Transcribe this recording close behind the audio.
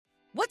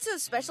What's so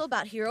special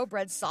about Hero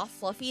Bread's soft,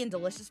 fluffy, and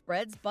delicious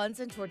breads, buns,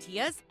 and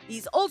tortillas?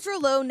 These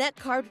ultra-low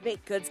net-carb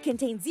baked goods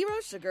contain zero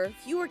sugar,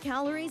 fewer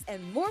calories,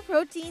 and more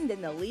protein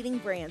than the leading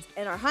brands,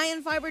 and are high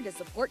in fiber to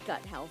support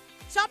gut health.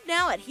 Shop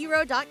now at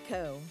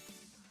Hero.co.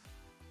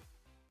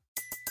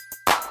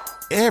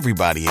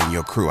 Everybody in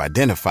your crew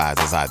identifies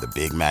as either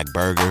Big Mac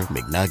Burger,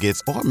 McNuggets,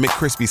 or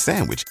McCrispy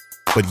Sandwich.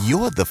 But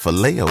you're the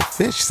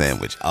Filet-O-Fish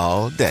Sandwich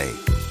all day.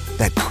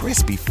 That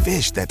crispy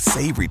fish, that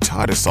savory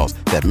tartar sauce,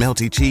 that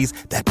melty cheese,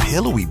 that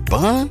pillowy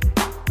bun.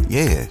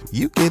 Yeah,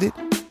 you get it.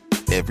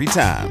 Every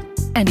time.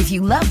 And if you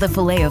love the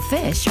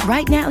Filet-O-Fish,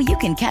 right now you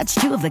can catch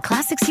two of the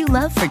classics you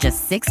love for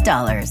just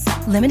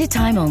 $6. Limited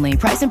time only.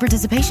 Price and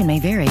participation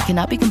may vary.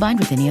 Cannot be combined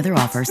with any other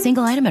offer.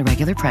 Single item at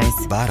regular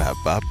price.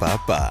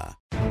 Ba-da-ba-ba-ba.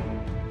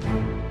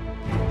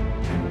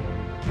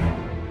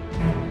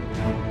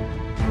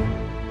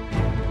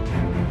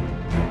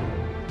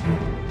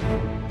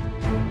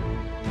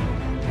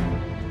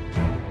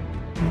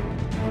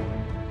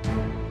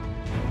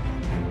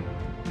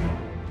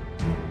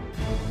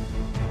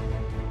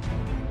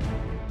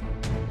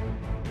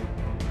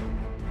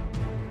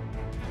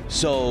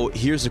 So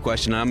here's the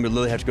question. I'm going to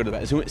literally have to go to the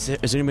bathroom. Is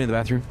anybody in the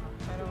bathroom?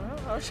 I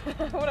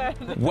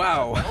don't know.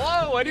 Wow.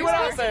 Hello, what do you want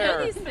out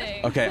there?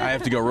 Okay, I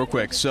have to go real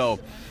quick. So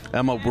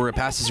we're going to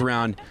pass this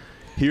around.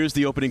 Here's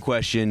the opening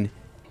question.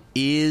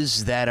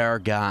 Is that our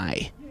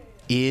guy?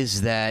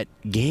 Is that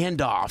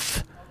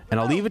Gandalf? And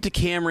I'll leave it to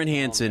Cameron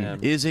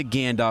Hansen. Is it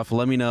Gandalf?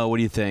 Let me know. What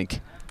do you think?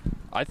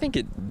 I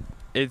think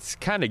it's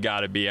kind of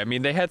got to be. I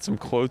mean, they had some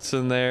quotes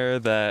in there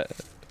that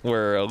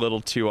were a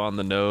little too on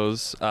the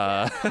nose,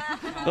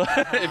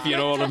 if you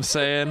know what I'm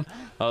saying.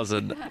 That was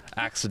an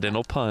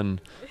accidental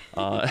pun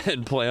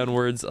and play on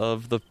words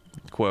of the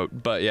quote.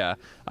 But yeah,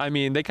 I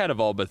mean, they kind of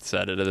all but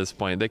said it at this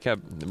point. They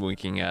kept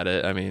winking at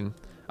it. I mean,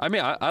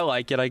 I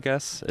like it, I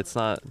guess. It's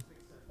not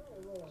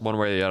one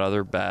way or the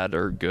other, bad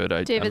or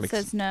good. David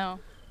says no.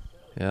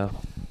 Yeah.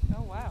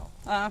 Oh, wow.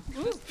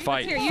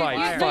 Fight.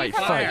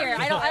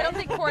 I don't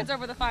think cords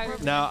over the fire.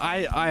 No,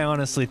 I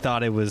honestly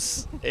thought it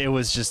was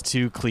just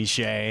too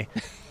cliche.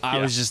 I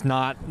was just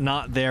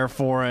not there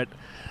for it.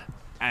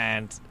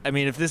 And I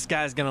mean, if this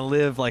guy's gonna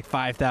live like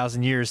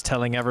 5,000 years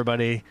telling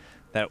everybody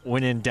that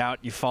when in doubt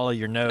you follow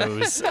your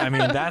nose, I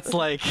mean that's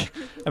like,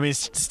 I mean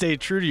stay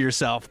true to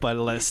yourself,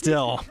 but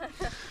still.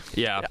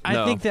 Yeah.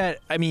 I think that,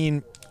 I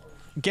mean,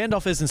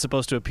 Gandalf isn't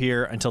supposed to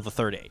appear until the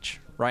Third Age,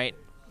 right?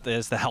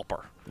 There's the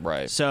Helper.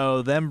 Right.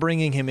 So them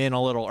bringing him in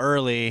a little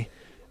early,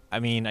 I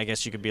mean, I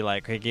guess you could be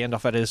like, hey,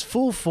 Gandalf at his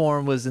full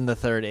form was in the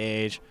Third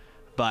Age,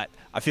 but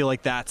I feel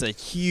like that's a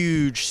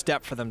huge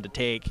step for them to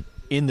take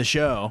in the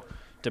show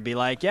to be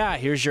like, yeah,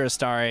 here's your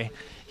Astari,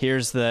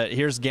 here's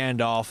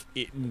Gandalf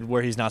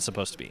where he's not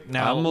supposed to be.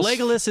 Now,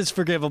 Legolas is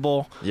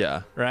forgivable.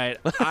 Yeah. Right?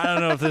 I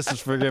don't know if this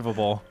is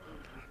forgivable.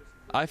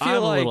 I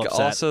feel like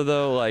also,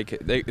 though, like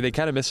they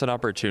kind of miss an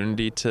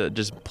opportunity to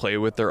just play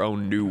with their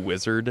own new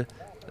wizard.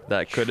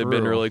 That could have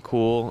been really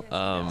cool.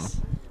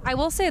 I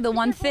will say the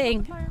one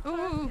thing.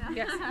 Ooh,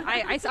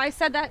 yes. I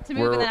said that to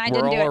move, and then I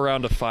didn't do it. We're all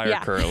around a fire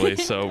currently,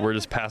 so we're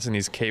just passing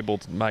these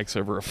cabled mics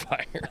over a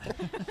fire.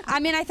 I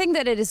mean, I think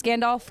that it is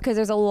Gandalf because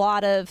there's a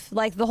lot of,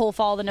 like, the whole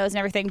fall of the nose and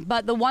everything.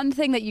 But the one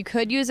thing that you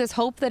could use is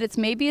hope that it's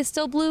maybe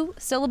still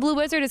a blue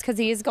wizard is because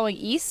he is going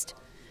east.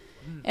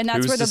 And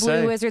that's where the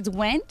blue wizards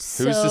went.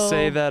 Who's to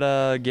say that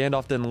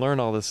Gandalf didn't learn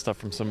all this stuff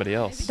from somebody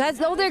else?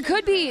 There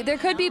could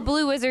be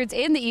blue wizards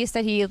in the east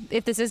that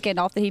if this is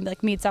Gandalf, that he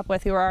like meets up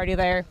with who are already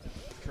there.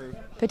 True.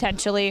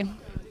 Potentially.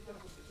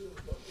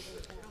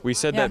 We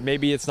said that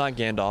maybe it's not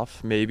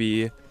Gandalf.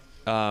 Maybe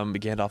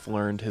Gandalf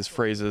learned his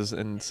phrases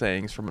and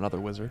sayings from another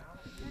wizard.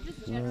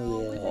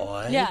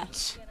 What? Yeah.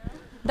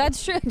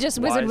 That's true. Just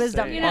wizard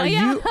wisdom. You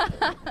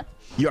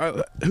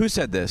know? Who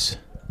said this?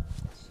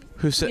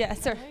 Who said? Yeah,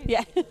 sir.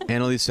 Yeah.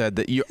 Annalise said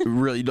that you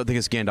don't think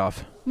it's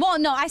Gandalf. Well,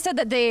 no, I said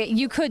that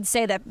you could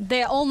say that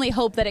the only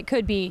hope that it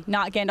could be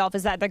not Gandalf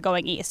is that they're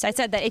going east. I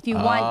said that if you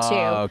want to.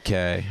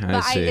 Okay,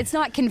 I see. It's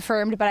not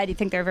confirmed, but I do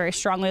think they're very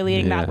strongly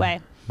leading that way.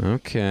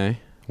 Okay.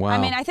 Wow. I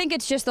mean, I think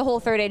it's just the whole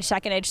Third Age,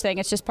 Second Age thing.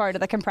 It's just part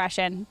of the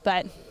compression,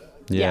 but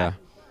yeah.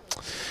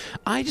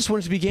 I just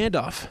want it to be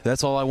Gandalf.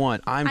 That's all I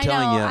want. I'm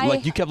telling you.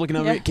 Like, you kept looking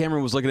at me.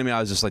 Cameron was looking at me.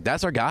 I was just like,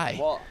 that's our guy.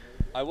 Well,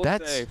 I will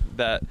say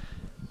that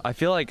I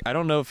feel like, I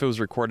don't know if it was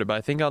recorded, but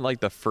I think on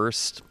like the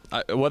first,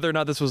 whether or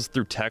not this was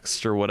through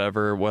text or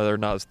whatever, whether or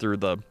not it's through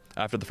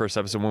after the first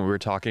episode when we were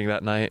talking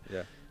that night,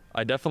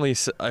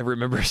 I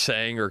remember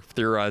saying or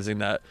theorizing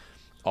that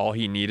all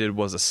he needed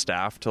was a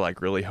staff to like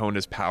really hone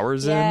his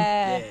powers in.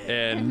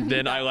 And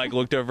then I like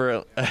looked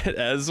over at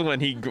Ez when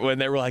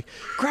they were like,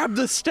 grab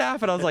the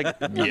staff, and I was like,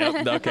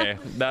 yep, okay,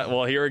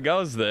 well, here it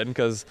goes then,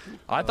 because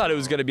I thought it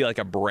was going to be like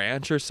a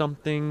branch or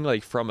something,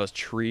 like from a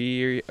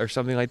tree or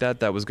something like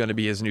that was going to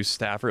be his new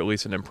staff, or at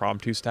least an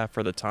impromptu staff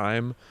for the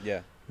time.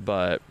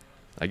 But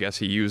I guess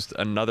he used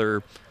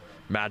another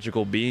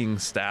magical being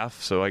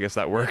staff, so I guess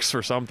that works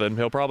for something.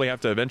 He'll probably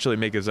have to eventually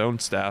make his own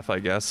staff, I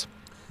guess,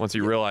 once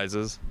he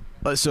realizes.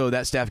 So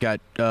that staff did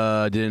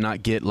it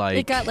not get like...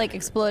 It got like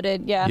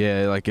exploded, yeah.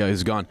 Yeah, like it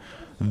was gone.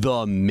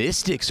 The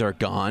Mystics are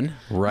gone,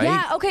 right?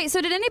 Yeah, okay,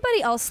 so did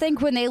anybody else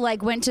think when they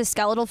went to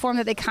skeletal form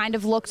that they kind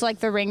of looked like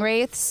the ring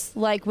wraiths?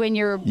 Like when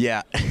you're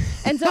Yeah.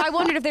 And so I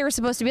wondered if they were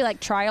supposed to be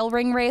trial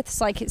ring wraiths,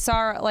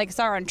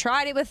 Sauron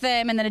tried it with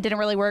them and then it didn't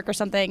really work or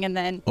something, and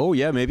then Oh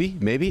yeah, maybe.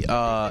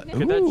 To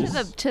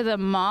the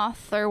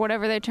moth or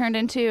whatever they turned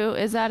into.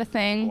 Is that a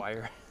thing?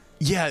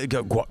 Yeah,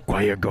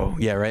 go.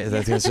 Yeah, right.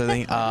 That's the sort of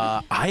thing.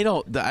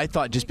 I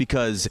thought just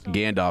because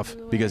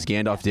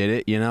Gandalf did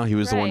it, he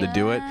was the one to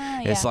do it.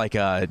 It's like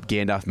a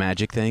Gandalf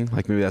magic thing.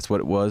 Like maybe that's what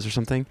it was or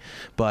something.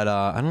 But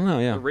I don't know.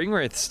 Yeah. The ring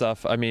wraith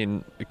stuff. I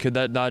mean, could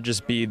that not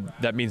just be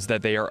that means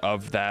that they are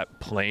of that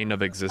plane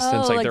of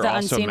existence? like they're the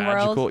also unseen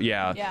magical. world?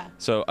 Yeah.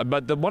 So,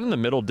 but the one in the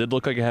middle did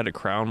look like it had a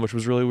crown, which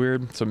was really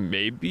weird. So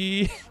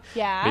maybe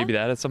that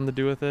had something to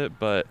do with it,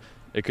 but.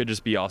 It could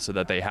just be also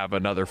that they have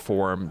another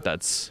form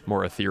that's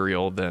more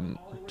ethereal than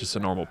just a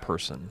normal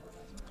person.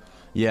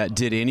 Yeah.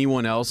 Did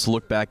anyone else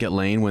look back at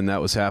Lane when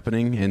that was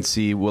happening and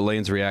see what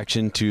Lane's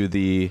reaction to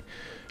the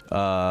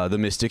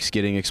Mystics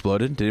getting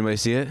exploded? Did anybody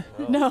see it?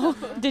 No.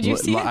 Did you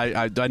see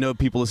it? I know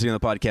people listening to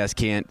the podcast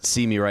can't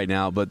see me right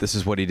now, but this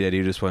is what he did.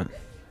 He just went.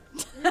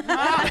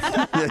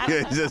 I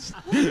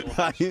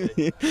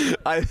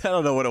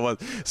don't know what it was.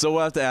 So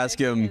we'll have to ask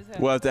him.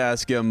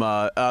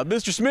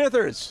 Mr.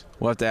 Smithers.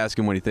 We'll have to ask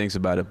him what he thinks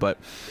about it. But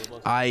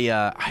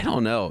I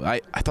don't know.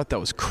 I thought that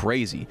was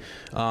crazy.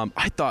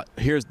 I thought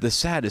here's the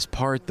saddest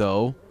part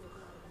though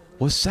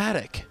was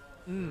Sadek.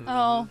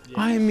 Oh.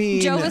 I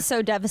mean, Joe was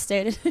so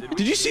devastated.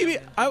 Did you see me?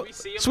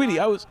 Sweetie,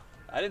 I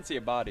didn't see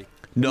a body.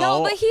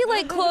 No, but he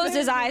closed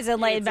his eyes and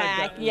laid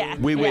back. Yeah.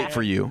 We wait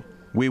for you.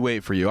 We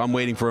wait for you. I'm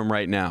waiting for him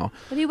right now.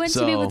 But he went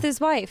to be with his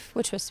wife,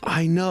 which was sweet.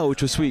 I know,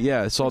 which was sweet.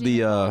 Yeah, I saw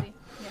he wanted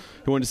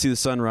to see the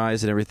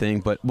sunrise and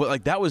everything. But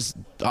that was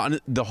on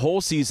the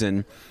whole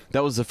season.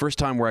 That was the first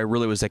time where I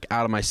really was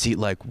out of my seat.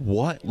 Like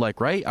what?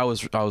 Like right? I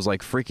was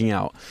freaking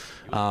out.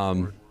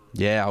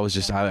 Yeah, I was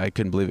just I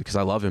couldn't believe it because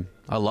I love him.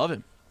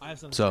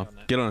 So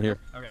get on here.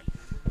 Okay.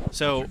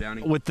 So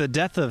with the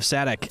death of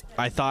Sadek,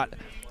 I thought,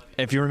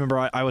 if you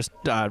remember, I was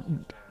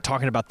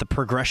talking about the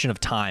progression of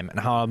time and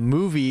how a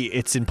movie,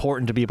 it's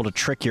important to be able to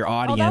trick your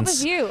audience. Oh, that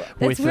was you.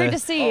 It's weird to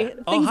see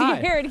things you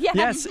heard. Yeah.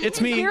 Yes, it's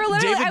me, David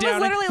Downing, I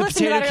was literally the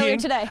listening to that Potato earlier King.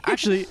 today.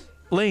 Actually,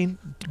 Lane,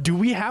 do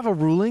we have a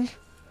ruling?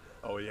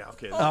 Oh, yeah,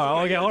 okay.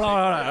 Oh, okay, hold on.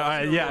 All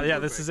right, yeah,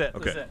 this is it.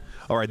 Okay.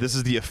 All right, this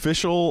is the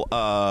official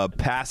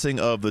passing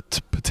of the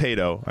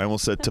potato. I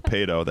almost said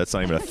tapedo. That's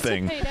not even a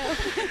thing.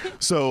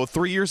 So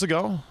 3 years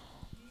ago,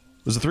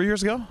 was it 3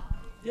 years ago?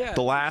 Yeah.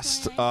 The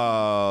last it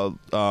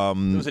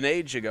was an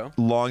age ago.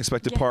 long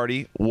expected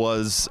party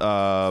was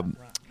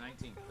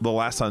the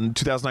last time,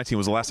 2019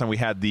 was the last time we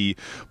had the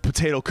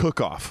potato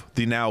cook-off,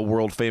 the now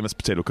world famous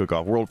potato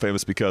cook-off. World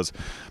famous because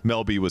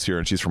Mel B was here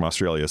and she's from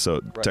Australia, so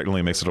it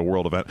technically makes it a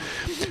world event.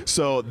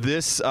 So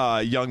this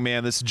young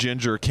man, this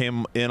ginger,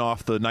 came in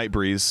off the night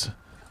breeze,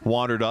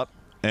 wandered up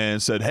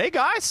and said, "Hey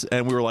guys,"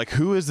 and we were like,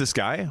 "Who is this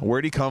guy?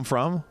 Where'd he come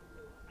from?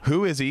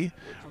 Who is he?"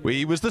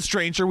 He was the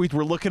stranger. We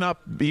were looking up,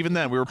 even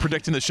then, we were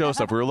predicting the show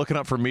stuff. We were looking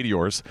up for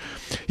meteors.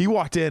 He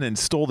walked in and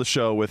stole the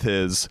show with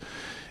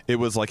it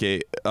was like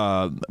a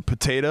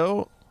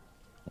potato,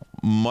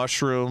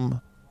 mushroom,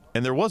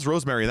 and there was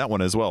rosemary in that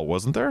one as well,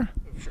 wasn't there?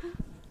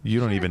 You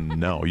don't even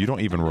know. You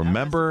don't even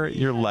remember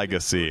your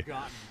legacy.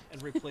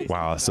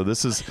 Wow. So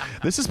this is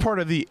part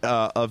of the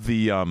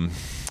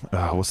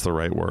what's the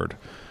right word?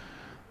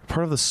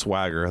 Part of the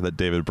swagger that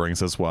David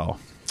brings as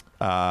well.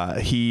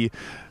 He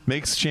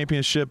makes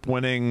championship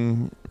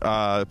winning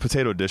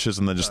potato dishes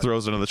and then just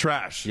throws it in the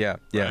trash. Yeah.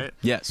 Right?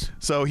 Yes.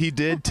 So he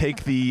did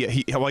take he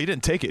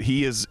didn't take it.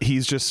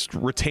 He's just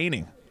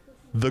retaining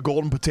the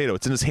golden potato.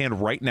 It's in his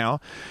hand right now.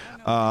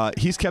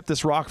 He's kept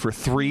this rock for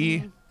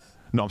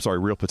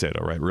real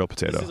potato, right? Real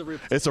potato.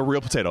 It's a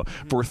real potato.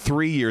 For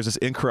 3 years, it's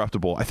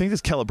incorruptible. I think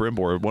this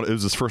Celebrimbor, it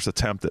was his first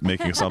attempt at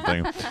making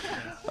something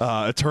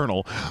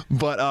eternal.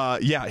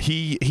 But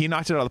he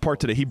knocked it out of the park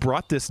today. He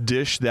brought this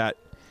dish that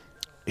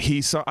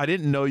he saw. I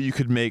didn't know you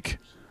could make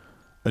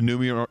a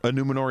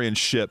Numenorian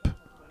ship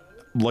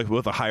like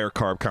with a higher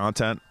carb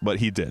content, but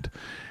he did.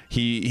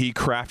 He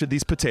crafted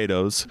these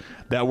potatoes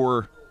that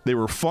were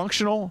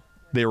functional,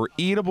 they were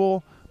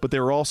eatable, but they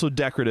were also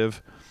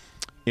decorative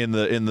in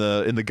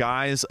the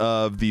guise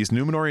of these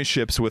Numenorian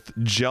ships with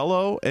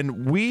Jell-O.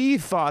 And we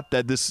thought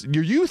that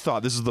you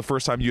thought this was the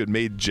first time you had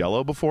made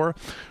Jell-O before.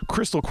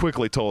 Crystal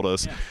quickly told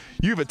us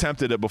you've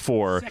attempted it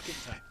before,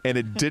 and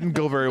it didn't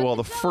go very well.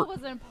 The Jell-O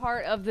wasn't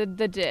part of the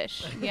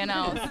dish, So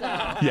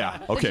yeah,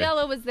 okay. The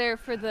Jell-O was there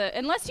for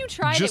unless you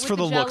tried just it for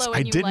with the looks. Jell-O I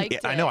and you didn't.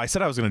 liked I know. I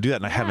said I was going to do that,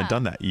 and I haven't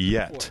done that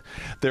yet.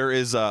 There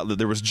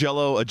was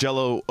Jell-O, a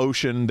Jell-O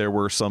ocean. There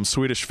were some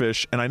Swedish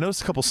fish, and I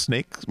noticed a couple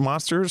snake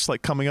monsters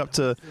coming up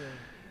to.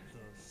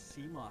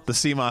 The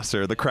sea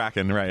monster, the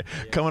Kraken, right?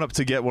 Coming up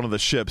to get one of the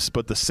ships,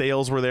 but the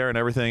sails were there and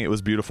everything. It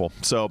was beautiful.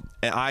 So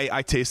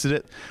I tasted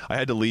it. I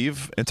had to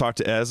leave and talk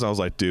to Ez, and I was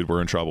like, dude,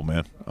 we're in trouble,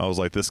 man. I was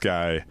like, this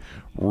guy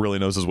really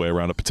knows his way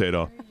around a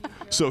potato.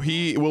 So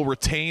he will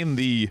retain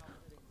the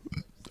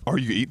Are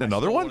you eating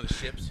another one?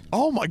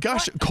 Oh my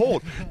gosh,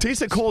 cold.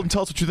 Taste it cold and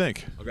tell us what you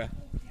think. Okay.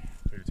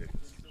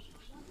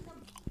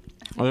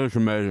 I think it's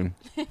amazing.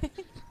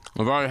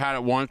 I've already had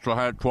it once, so I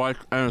had it twice,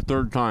 and a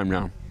third time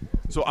now.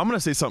 So I'm going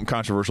to say something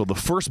controversial. The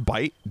first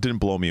bite didn't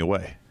blow me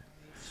away.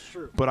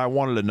 But I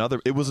wanted another.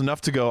 It was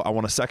enough to go, I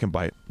want a second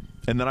bite.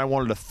 And then I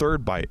wanted a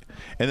third bite.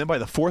 And then by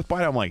the fourth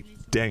bite, I'm like,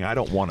 dang, I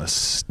don't want to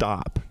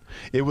stop.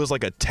 It was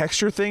like a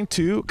texture thing,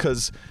 too,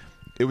 because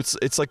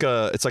it's like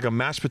a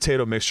mashed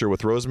potato mixture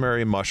with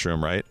rosemary and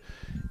mushroom, right?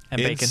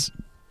 And bacon.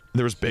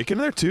 There was bacon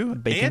in there too,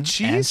 Bacon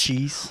and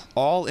cheese.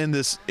 All in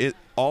this. It's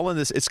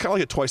kind of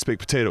like a twice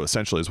baked potato,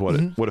 essentially, is what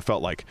it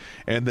felt like.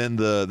 And then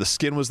the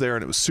skin was there,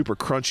 and it was super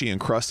crunchy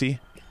and crusty.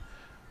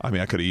 I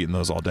mean, I could have eaten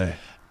those all day.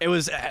 It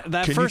was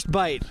that first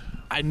bite.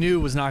 I knew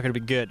was not going to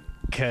be good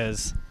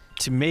because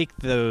to make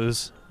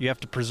those, you have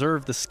to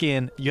preserve the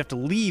skin. You have to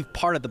leave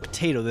part of the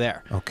potato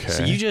there. Okay.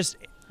 So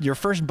your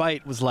first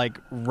bite was like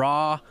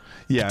raw.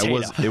 Yeah,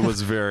 potato. it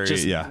was very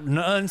just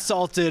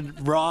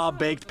unsalted raw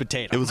baked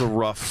potato. It was a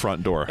rough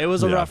front door. It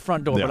was a rough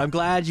front door, but I'm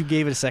glad you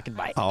gave it a second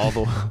bite.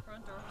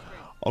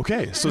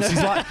 Okay, so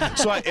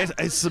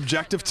it's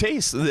subjective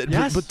taste.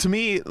 Yes. But to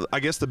me,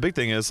 I guess the big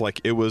thing is like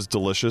it was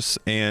delicious,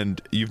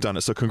 and you've done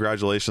it. So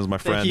congratulations, my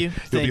friend. Thank you.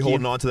 You'll be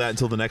holding on to that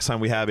until the next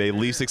time we have a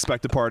least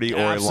expected party or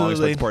a long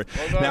expected party.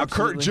 Now,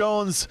 Kurt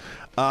Jones,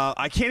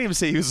 I can't even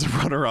say he was a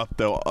runner-up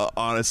though.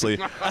 Honestly,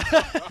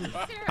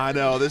 I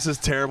know this is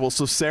terrible.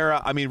 So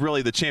Sarah, I mean,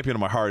 really, the champion of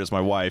my heart is my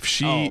wife.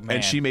 She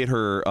made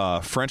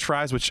her French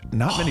fries, which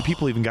not many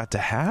people even got to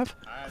have.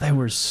 They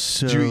were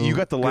so you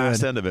got the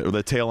last good. end of it, or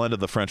the tail end of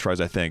the French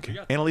fries, I think.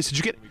 Annalise, did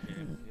you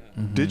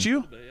get? Did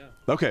you?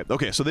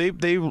 Okay. So they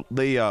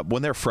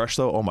when they're fresh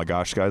though, oh my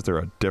gosh, guys, they're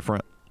a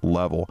different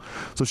level.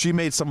 So she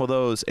made some of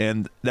those,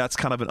 and that's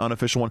kind of an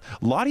unofficial one.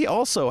 Lottie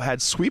also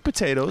had sweet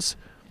potatoes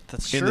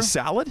in the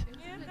salad,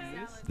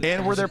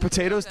 and were there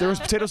potatoes? There was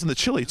potatoes in the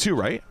chili too,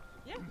 right?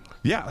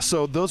 Yeah.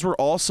 So those were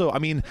also. I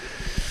mean,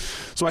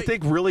 so I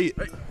think really.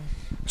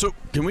 So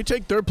can we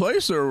take third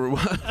place or?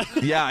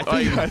 Yeah,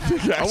 I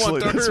think actually I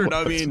want third.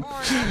 I mean,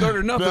 third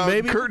or nothing,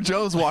 baby. Kurt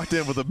Jones walked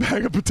in with a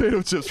bag of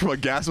potato chips from a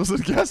gas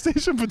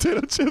station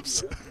potato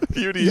chips.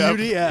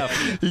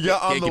 UDF. He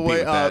got on the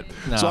way up.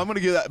 No. So I'm going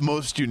to give that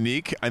most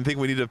unique. I think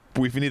we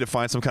need to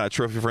find some kind of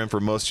trophy for him for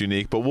most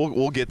unique, but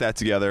we'll get that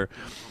together.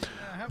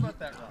 How about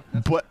that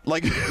one? But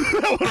like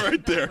that one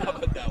right there. How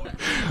about that one?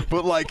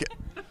 But like.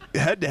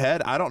 Head to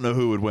head, I don't know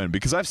who would win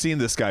because I've seen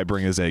this guy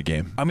bring his A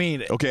game. I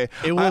mean, okay,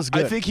 it was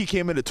good. I think he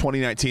came into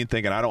 2019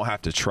 thinking I don't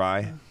have to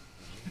try.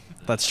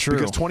 That's true.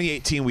 Because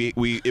 2018,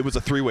 it was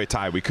a three-way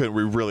tie. We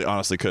really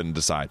honestly couldn't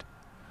decide.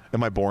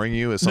 Am I boring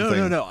you? Is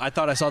something? No. I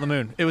thought I saw the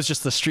moon. It was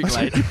just the street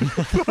light.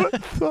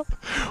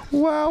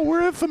 Wow,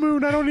 we're at the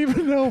moon. I don't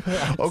even know.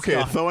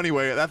 Okay, so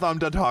anyway, I thought I'm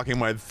done talking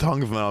my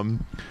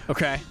tongue.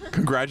 Okay.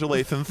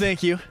 Congratulations.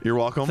 Thank you. You're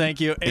welcome.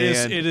 Thank you.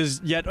 It is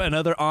yet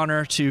another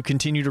honor to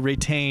continue to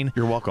retain.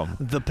 You're welcome.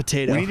 The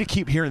potato. We need to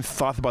keep hearing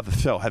thoughts about the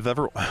show. Have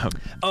ever?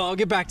 I'll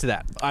get back to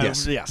that.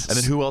 Yes. And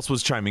then who else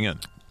was chiming in?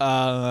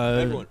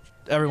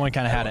 Everyone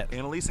kind of had it.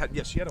 Annalise had.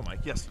 Yes, she had a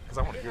mic. Yes, because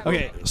I want to hear.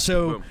 Okay,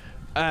 so.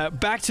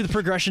 Back to the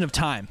progression of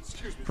time,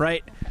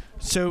 right?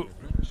 So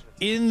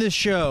in the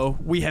show,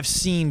 we have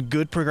seen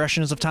good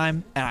progressions of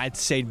time, and I'd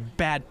say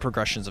bad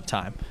progressions of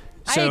time.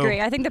 I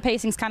agree. I think the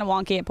pacing's kind of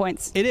wonky at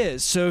points. It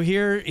is. So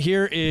here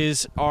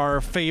is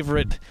our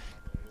favorite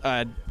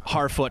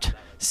Harfoot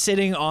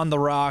sitting on the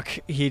rock.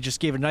 He just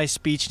gave a nice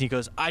speech, and he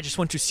goes, I just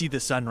want to see the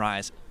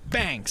sunrise.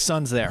 Bang,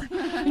 sun's there.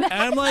 And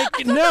I'm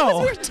like,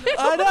 no.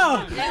 I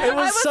know. It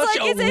was such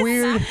a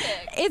weird.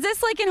 Is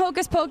this like in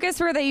Hocus Pocus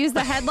where they use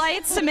the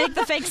headlights to make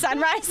the fake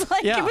sunrise?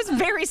 Like it was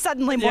very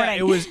suddenly morning.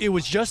 Yeah, it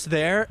was just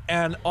there,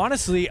 and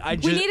honestly, we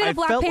needed a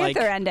Black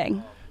Panther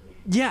ending.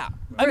 Yeah,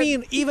 I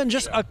mean, even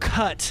just a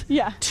cut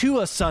to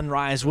a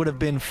sunrise would have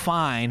been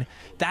fine.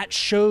 That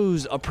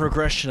shows a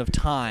progression of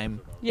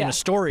time in a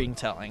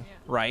storytelling,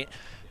 right?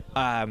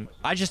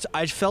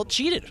 I felt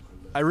cheated.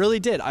 I really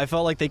did. I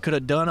felt like they could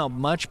have done a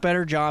much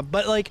better job.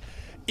 But, like,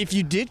 if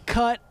you did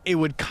cut, it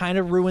would kind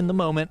of ruin the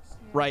moment,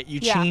 right? You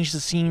change the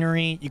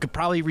scenery. You could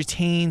probably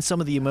retain some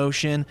of the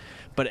emotion,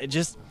 but it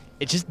just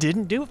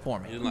didn't do it for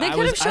me. They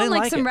could have shown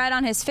like some red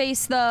on his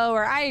face, though,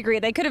 or I agree.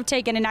 They could have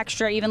taken an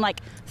extra even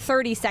like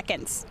 30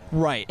 seconds.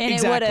 Right, and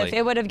exactly.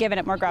 it would have given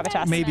it more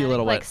gravitas. Maybe a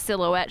little bit. Like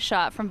silhouette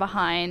shot from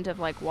behind of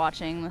like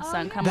watching the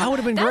sun come up. That would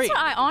have been great. That's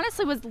what I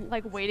honestly was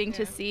like waiting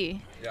to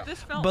see. Yeah.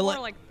 This felt more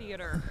like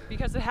theater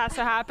because it has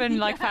to happen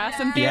like fast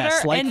in theater.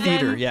 Yes, like and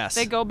theater, then yes.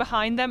 They go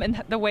behind them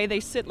and the way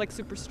they sit like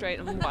super straight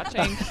and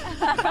watching. It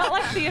felt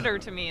like theater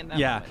to me in that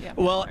moment. Yeah.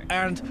 Well,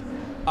 and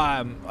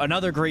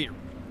another great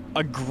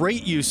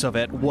use of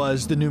it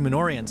was the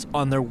Numenorians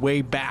on their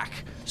way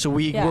back. So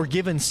we were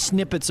given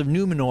snippets of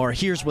Numenor.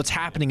 Here's what's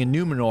happening in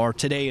Numenor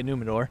today in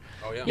Numenor.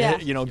 Oh, yeah.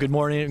 You know, good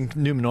morning,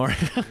 Numenor.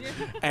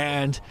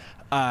 And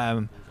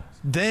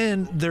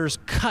then there's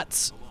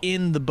cuts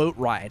in the boat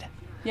ride.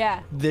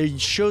 Yeah.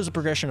 That shows a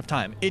progression of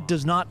time. It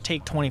does not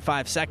take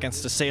 25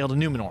 seconds to sail to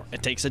Numenor.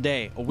 It takes a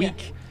day, a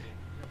week.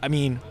 I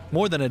mean,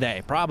 more than a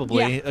day,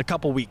 probably Yeah. a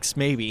couple weeks,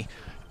 maybe.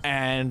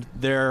 And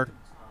they're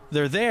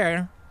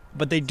there,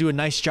 but they do a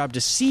nice job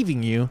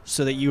deceiving you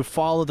so that you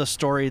follow the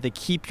story. They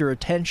keep your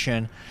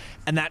attention.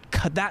 And that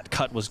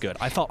cut was good.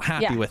 I felt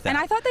happy with that. And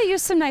I thought they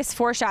used some nice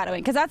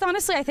foreshadowing, because that's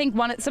honestly, I think,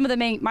 some of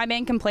my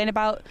main complaint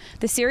about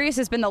the series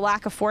has been the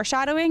lack of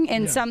foreshadowing.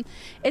 And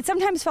it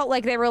sometimes felt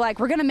like they were like,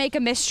 we're going to make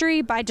a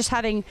mystery by just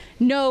having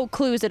no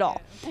clues at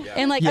all.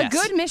 And like a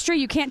good mystery,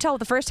 you can't tell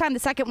the first time. The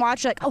second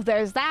watch, you're like, oh,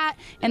 there's that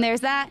and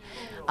there's that.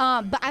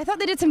 But I thought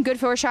they did some good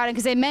foreshadowing,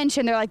 because they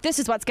mentioned, they're like, this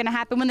is what's going to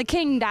happen when the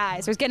king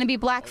dies. There's going to be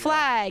black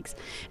flags.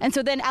 And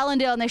so then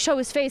Ellendale, and they show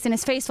his face, and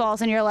his face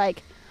falls, and you're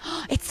like,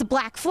 it's the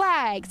black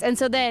flags. And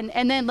so then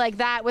like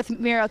that with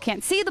Muriel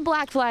can't see the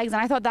black flags,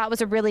 and I thought that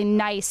was a really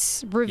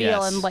nice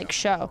reveal and like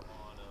show.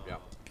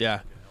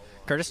 Yeah.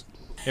 Curtis,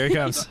 here he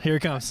comes. Here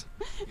he comes.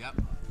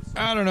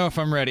 I don't know if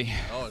I'm ready.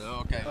 Oh no,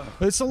 okay.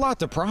 It's a lot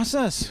to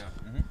process.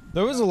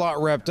 There was a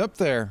lot wrapped up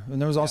there,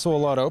 and there was also a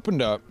lot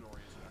opened up.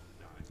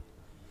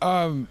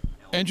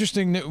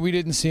 Interesting that we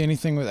didn't see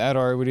anything with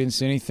Adar. We didn't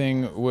see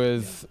anything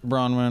with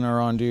Bronwyn or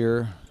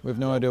Ondir. We have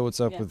no idea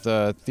what's up with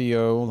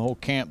Theo, the whole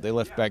camp they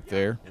left back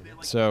there.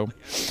 So,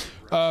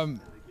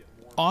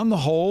 on the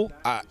whole,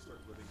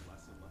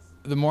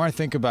 the more I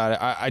think about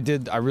it,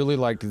 I really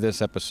liked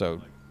this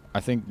episode. I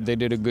think they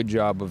did a good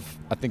job of.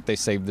 I think they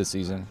saved the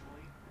season.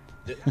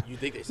 You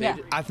think they saved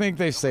it? I think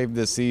they saved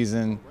this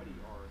season.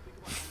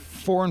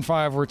 4 and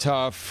 5 were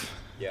tough.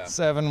 Yeah.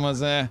 7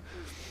 was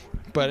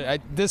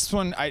But this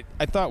one, I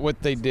thought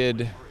what they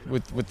did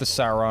with the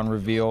Sauron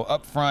reveal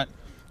up front,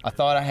 I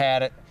thought I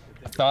had it.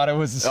 I thought it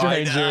was a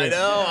stranger. I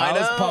know. I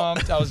was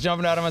pumped. I was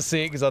jumping out of my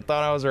seat because I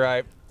thought I was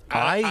right.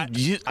 I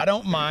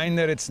don't mind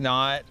that it's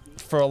not.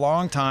 For a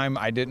long time,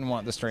 I didn't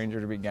want the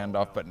stranger to be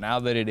Gandalf, but now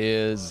that it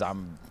is,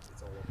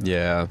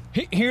 Yeah.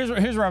 Here's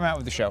where I'm at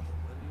with the show.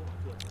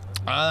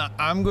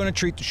 I'm going to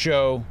treat the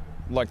show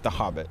like The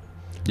Hobbit.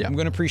 Yeah. I'm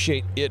going to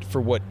appreciate it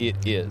for what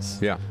it is.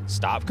 Yeah.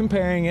 Stop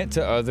comparing it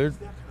to other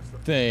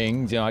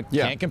things. You know, I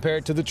can't compare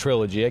it to the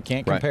trilogy. I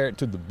can't compare it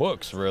to the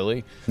books,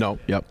 really. No.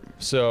 Yep.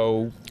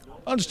 So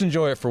I'll just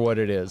enjoy it for what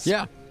it is.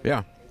 Yeah.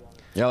 Yeah.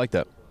 Yeah, I like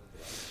that.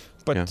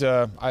 But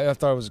I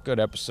thought it was a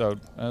good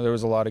episode. There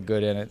was a lot of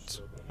good in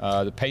it.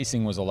 The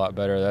pacing was a lot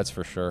better, that's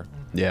for sure.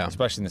 Yeah.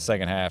 Especially in the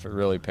second half, it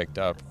really picked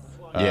up.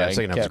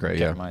 Second half was great.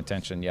 Kept my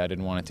attention. Yeah, I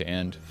didn't want it to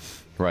end.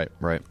 Right.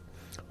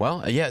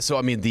 Well, yeah. So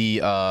I mean,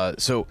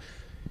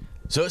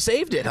 so it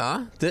saved it,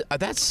 huh?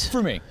 That's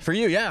for me. For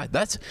you, yeah.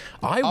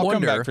 I'll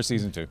wonder. come back for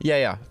season 2.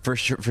 Yeah, for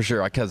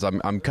sure. Because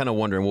I'm kind of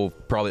wondering. We'll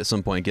probably at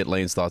some point get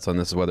Lane's thoughts on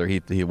this, whether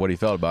what he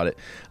felt about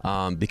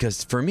it.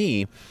 Because for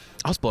me,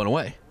 I was blown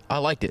away. I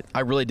liked it.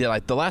 I really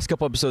did. The last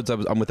couple episodes,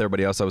 I'm with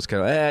everybody else. I was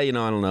kind of, I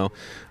don't know.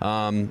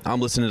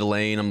 I'm listening to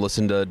Lane. I'm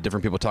listening to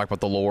different people talk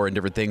about the lore and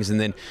different things. And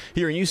then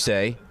hearing you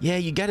say, yeah,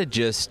 you got to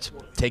just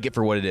take it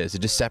for what it is.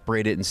 Just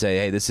separate it and say,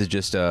 hey, this is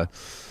just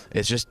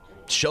it's just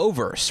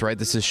showverse, right?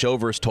 This is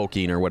showverse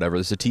Tolkien or whatever.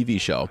 This is a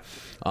TV show.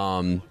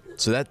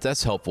 So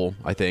that's helpful,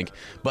 I think.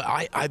 But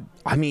I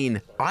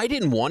mean, I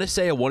didn't want to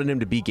say I wanted him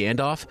to be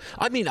Gandalf.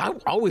 I mean, I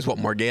always want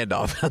more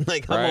Gandalf.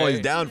 I'm always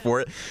down for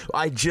it.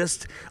 I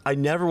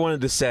never wanted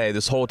to say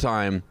this whole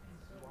time,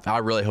 I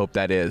really hope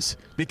that is.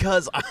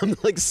 Because I'm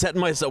like setting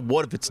myself,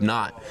 what if it's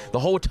not? The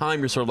whole time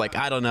you're sort of like,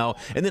 I don't know.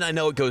 And then I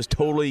know it goes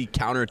totally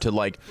counter to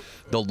like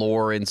the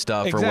lore and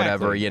stuff or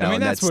whatever, you know. I mean,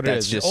 and that's what it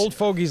is. Just old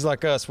fogies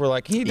like us, we're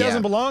like, he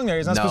doesn't belong there.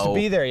 He's not supposed to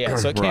be there yet,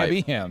 so it can't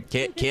be him.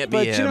 Can't be him.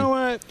 But you know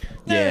what?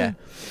 Yeah.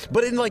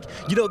 But in like,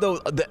 though,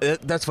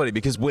 that's funny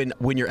because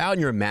when you're out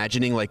and you're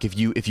imagining, like if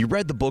you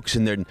read the books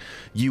and then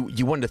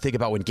you wanted to think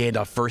about when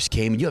Gandalf first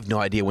came, you have no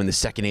idea when the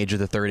second age or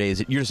the third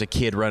age, you're just a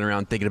kid running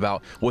around thinking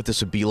about what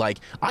this would be like.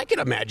 I can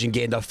imagine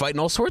Gandalf fighting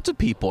all sorts of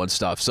people and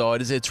stuff. So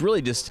it's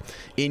really just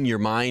in your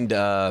mind.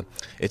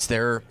 It's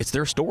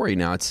their story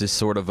now. It's just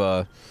sort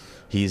of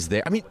he's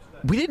there. I mean,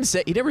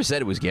 he never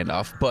said it was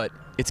Gandalf, but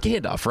it's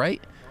Gandalf,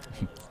 right?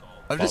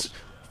 I'm just.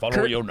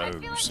 Follow your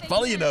nose.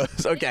 Follow your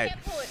nose. Okay. You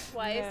can't pull it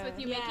twice with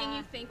you making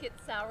you think it's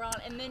Sauron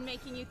and then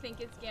making you think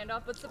it's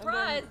Gandalf. But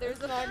surprise,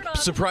 there's a third on.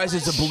 Surprise,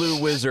 it's a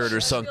blue wizard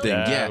or something.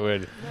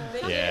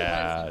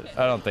 Yeah,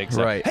 I don't think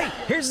so. Right. Hey,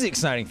 here's the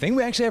exciting thing.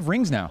 We actually have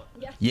rings now.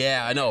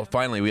 Yeah, I know.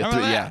 Finally, we have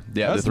three. Yeah,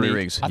 the 3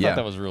 rings. I thought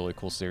that was a really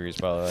cool series,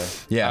 by the way.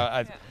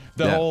 Yeah.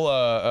 The whole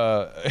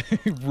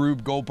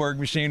Rube Goldberg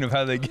machine of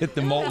how they get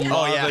the molten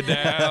lava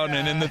down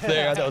and in the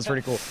thing. I thought that was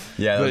pretty cool.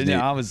 Yeah,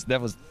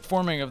 that was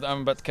forming of.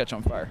 I'm about to catch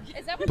on fire.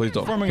 Is that what Please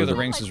don't. Forming of the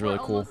rings like is really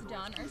we're cool. Almost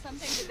done or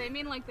something? Did they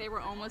mean like they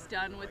were almost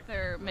done with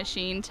their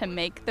machine to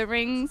make the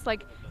rings?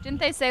 Like, didn't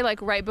they say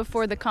like right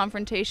before the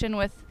confrontation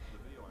with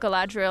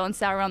Galadriel and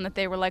Sauron that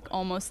they were like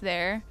almost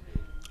there?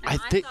 And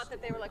I thought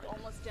that they were like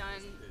almost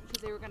done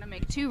because they were gonna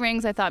make 2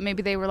 rings. I thought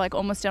maybe they were like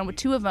almost done with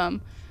 2 of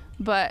them.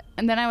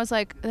 And then I was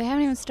like, they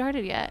haven't even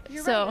started yet.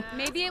 Right.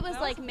 Maybe it was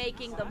like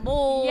making the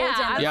mold.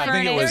 I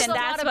think it was.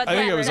 I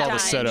think it was all the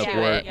setup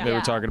work they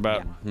were talking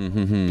about.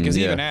 Because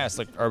he even asked,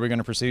 like, "Are we going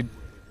to proceed?"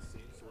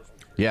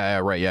 Yeah,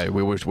 right. Yeah,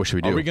 what should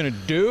we do? Are we going to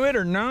do it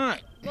or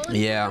not? Well,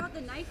 yeah. Without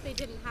the knife, they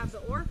didn't have the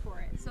ore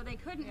for it, so they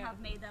couldn't have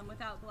made them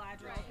without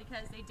Galadriel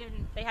because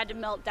they had to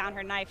melt down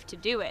her knife to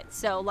do it.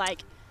 So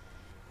like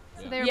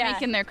So they were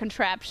making their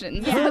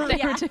contraptions. Yeah. What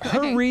they were doing.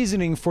 Her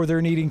reasoning for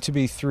there needing to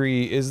be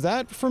 3, is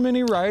that from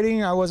any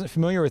writing? I wasn't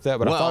familiar with that,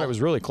 but I thought it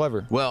was really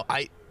clever. Well,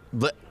 I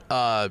don't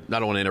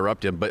want to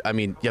interrupt him, but I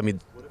mean,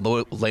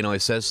 Lane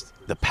always says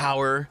the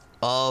power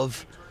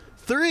of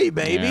 3,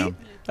 baby. Yeah.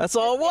 That's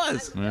all it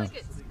was. Yeah.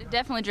 It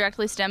definitely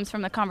directly stems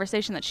from the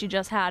conversation that she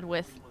just had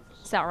with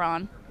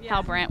Sauron,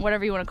 Halbrand,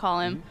 whatever you want to call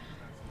him,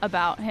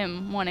 about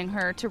him wanting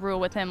her to rule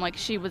with him. Like,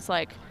 she was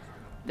like,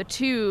 the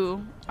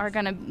 2 are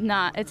gonna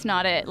not, it's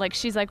not it. Like,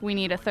 she's like, we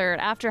need a 3rd.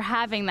 After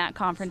having that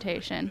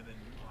confrontation,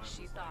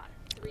 she thought.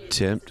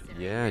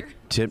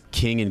 Tempt,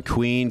 king and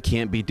queen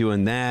can't be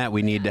doing that.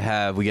 We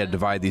got to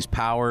divide these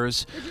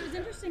powers. Which was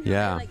interesting.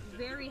 Yeah. Like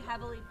very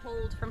heavily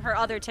pulled from her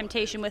other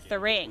temptation with the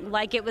ring.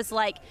 Like it was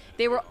like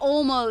they were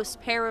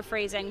almost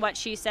paraphrasing what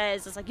she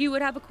says. It's like you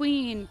would have a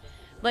queen,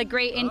 like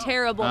great and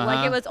terrible.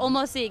 Like it was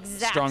almost the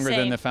exact Stronger same.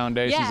 than the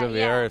foundations of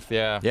the earth.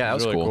 Yeah. Yeah, that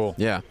was really cool.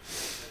 Yeah.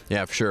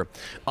 Yeah, for sure.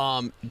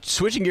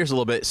 Switching gears a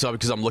little bit, so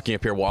because I'm looking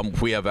up here,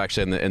 we have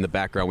actually in the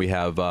background we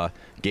have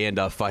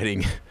Gandalf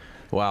fighting.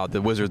 Wow,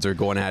 the wizards are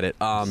going at it.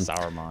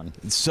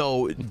 Saruman.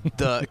 So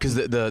because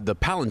the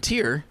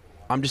Palantir,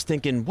 I'm just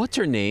thinking, what's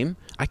her name?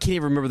 I can't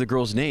even remember the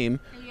girl's name.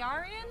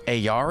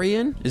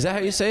 Ayarian? Is that how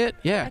you say it?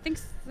 Yeah. I think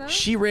so.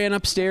 She ran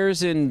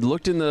upstairs and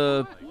looked in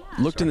the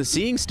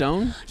Seeing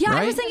Stone. Yeah,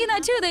 right? I was thinking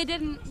that too. They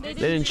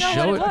didn't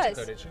show what it.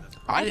 it was.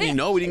 I didn't even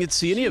know. We didn't get to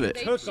see any of it.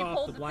 Took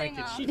off the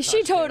blanket.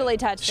 She totally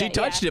touched it. She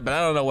touched it, but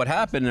I don't know what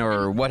happened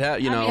or what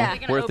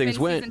where things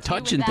went.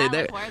 Touching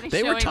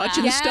they were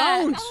touching the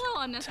stones.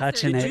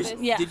 Touching it.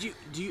 Yeah.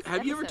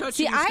 Have you ever touched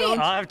See, any stones?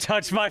 I've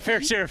touched my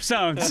fair share of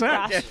stones.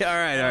 Okay, all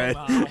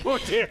right. Oh,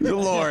 dear. The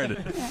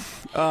Lord.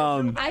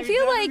 I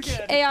feel like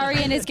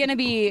Aarion is gonna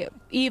be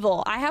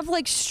evil. I have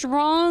like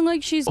strong,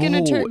 like she's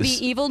gonna be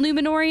evil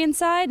Numenorian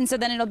side, and so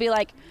then it'll be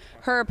like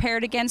her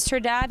paired against her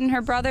dad and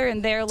her brother,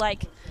 and they're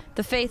like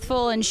the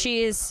faithful, and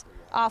she's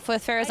off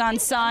with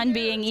Farazan's son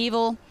being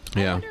evil.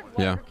 Yeah,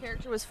 Her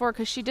character was for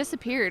because she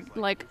disappeared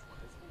like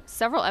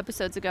several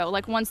episodes ago.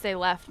 Like once they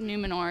left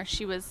Numenor,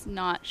 she was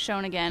not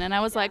shown again, and I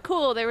was like,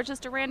 cool. They were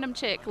just a random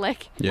chick.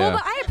 Like, Well,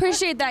 but I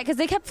appreciate that because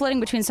they kept flitting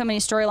between so many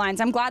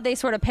storylines. I'm glad they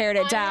sort of pared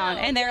it down,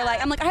 and they're like,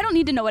 I'm like, I don't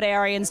need to know what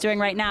Aarion's doing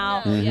right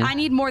now. I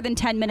need more than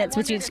 10 minutes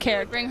with each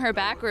character. Bring her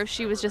back, or if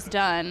she was just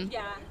done.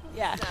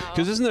 Yeah.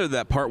 Because isn't there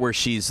that part where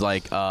she's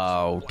like,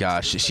 oh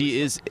gosh,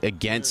 she's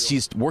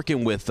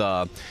working with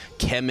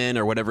Kemen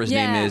or whatever his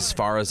name is,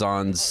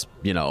 Farazan's,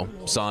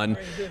 son,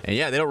 and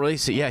they don't really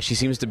see. Yeah, she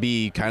seems to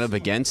be kind of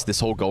against this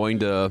whole going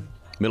to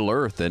Middle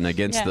Earth and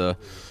against the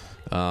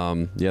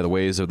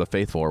ways of the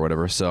faithful or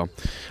whatever. So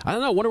I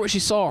don't know. I wonder what she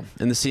saw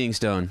in the Seeing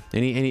Stone.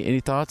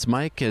 Any thoughts,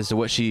 Mike, as to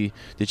what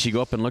did she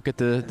go up and look at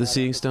the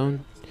Seeing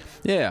Stone?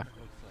 Yeah.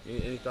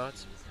 Any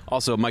thoughts?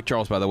 Also, Mike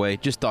Charles, by the way,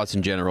 just thoughts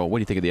in general. What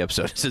do you think of the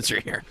episode since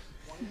you're here?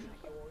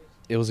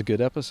 It was a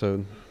good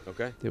episode.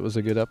 Okay. It was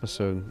a good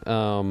episode.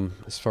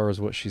 As far as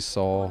what she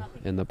saw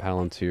in the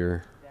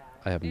Palantir,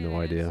 I have no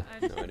idea.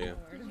 No idea.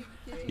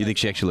 You think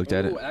she actually looked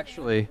at it?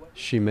 Actually,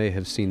 she may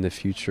have seen the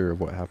future of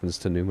what happens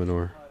to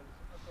Numenor.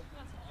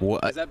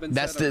 What? That's but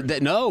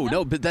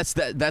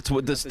that's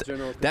what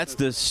that's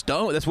the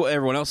stone. That's what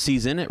everyone else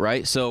sees in it,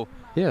 right? So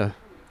yeah,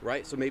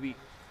 right. So maybe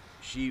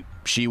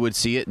she would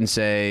see it and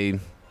say,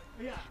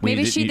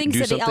 Maybe she thinks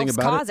that the elves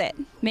cause it.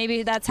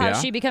 Maybe that's how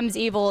she becomes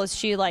evil. Is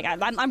she like?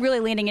 I'm really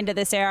leaning into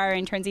this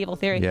Aarion turns evil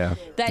theory. Yeah.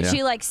 That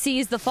she like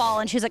sees the fall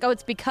and she's like, oh,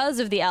 it's because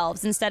of the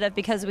elves instead of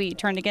because we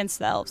turned against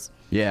the elves.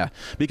 Yeah,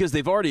 because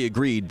they've already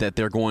agreed that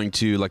they're going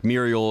to, like,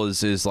 Muriel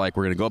is like,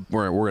 we're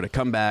going to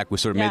come back. We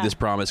sort of made this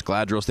promise.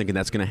 Galadriel's thinking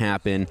that's going to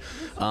happen.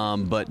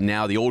 But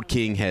now the old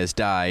king has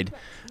died.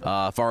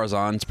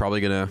 Farazan's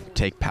probably going to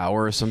take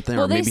power or something.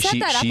 Well, or maybe they set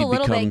that up a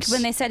little becomes... bit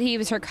when they said he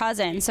was her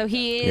cousin. So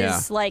he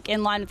is like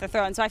in line with the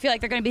throne. So I feel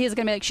like he's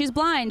going to be like, she's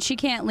blind. She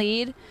can't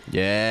lead.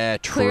 Yeah,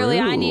 true.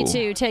 Clearly I need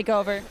to take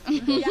over.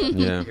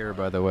 Yeah. Here,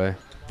 by the way.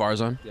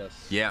 Farazan?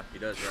 Yes. Yeah, he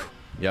does,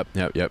 right?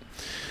 Yep.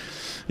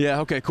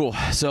 Yeah, okay, cool.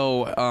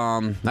 So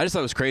I just thought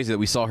it was crazy that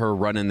we saw her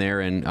run in there,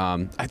 and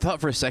I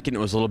thought for a second it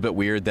was a little bit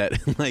weird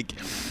that, like,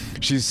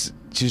 she's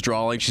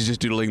drawing, she's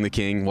just doodling the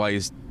king while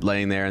he's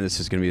laying there, and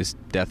this is going to be his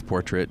death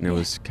portrait, and it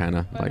was kind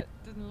of like...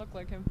 It didn't look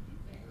like him.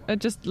 It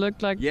just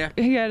looked like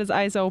he had his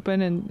eyes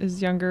open and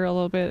is younger a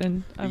little bit,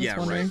 and I was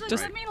wondering. Right.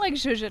 Just let me, like,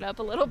 zhuzh it up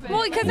a little bit.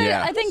 Well, because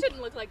I think... It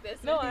shouldn't look like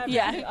this. No,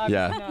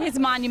 his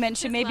monument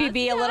should maybe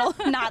be a little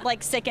not,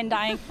 like, sick and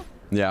dying.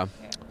 Yeah.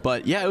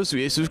 But yeah, it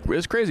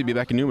was crazy to be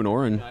back in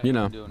Numenor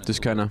and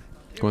just kind of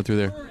going through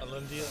there.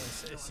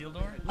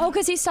 Oh,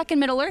 because he's stuck in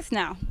Middle Earth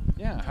now.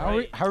 Yeah. How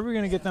are we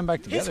going to get them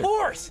back together? His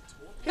horse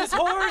is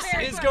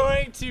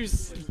going to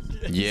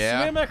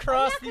swim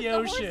across the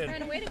ocean.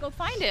 Find a way to go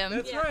find him.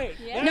 That's right.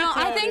 Yeah. No,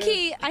 I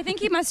think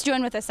he must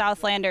join with the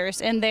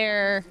Southlanders in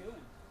their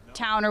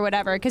town or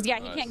whatever. Because he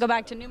can't go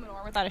back to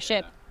Numenor without a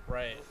ship.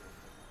 Right.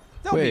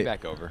 They'll be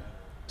back over.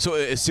 So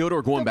is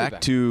Isildur going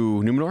back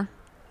to Numenor?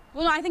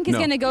 Well, no, I think he's No.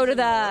 going to go to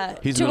the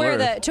He's to where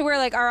Middle-earth.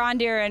 like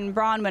Arondir and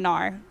Bronwyn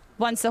are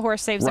once the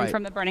horse saves them Right.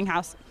 from the burning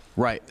house.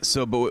 Right.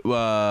 So, but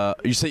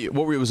you say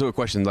was the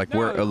question? Like,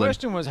 where? The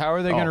question was, how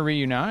are they going to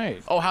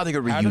reunite? Oh, how are they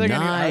going to How are they reunite?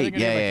 gonna- how are they gonna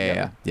get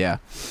back Yeah.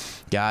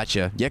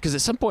 Gotcha. Yeah, because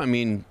at some point, I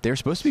mean, they're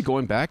supposed to be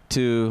going back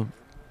to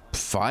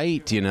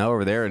fight,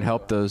 over there and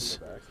help those.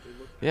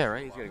 Yeah,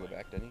 right. He's got to go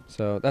back, doesn't he?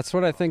 So that's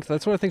what I think.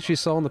 That's what I think she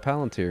saw in the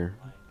Palantir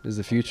is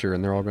the future,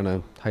 and they're all going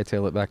to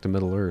hightail it back to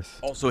Middle Earth.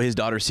 Also, his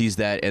daughter sees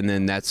that, and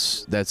then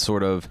that's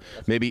sort of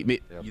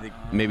maybe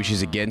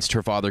she's against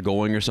her father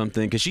going or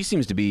something, because she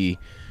seems to be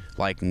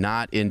like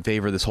not in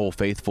favor of this whole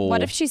faithful.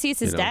 What if she sees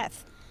his you know.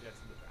 death?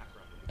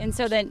 And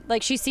so then,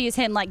 like, she sees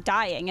him like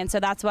dying, and so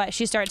that's why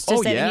she starts to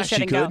say that he she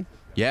shouldn't could. go.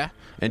 Yeah,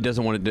 and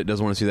doesn't want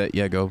to see that.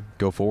 Yeah, go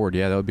forward.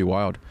 Yeah, that would be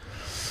wild.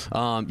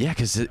 Yeah,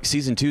 because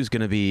season 2 is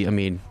going to be. I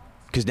mean,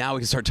 because now we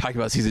can start talking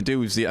about season 2.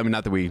 We've seen. I mean,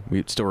 not that we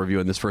still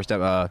reviewing this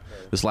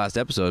this last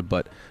episode,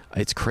 but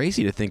it's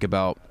crazy to think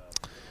about.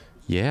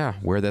 Yeah,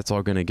 where that's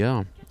all going to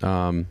go.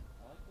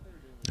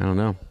 I don't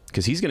know,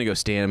 because he's going to go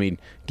stand. I mean,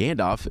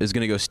 Gandalf is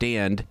going to go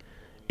stand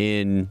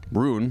in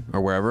Rune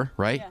or wherever,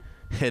 right?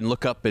 Yeah. And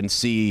look up and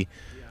see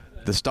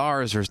the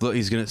stars, or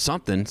he's going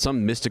to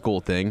some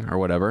mystical thing or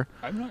whatever.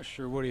 I'm not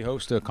sure what he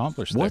hopes to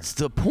accomplish there. What's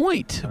the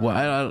point? Well,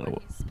 I don't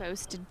know.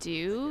 Supposed to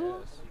do?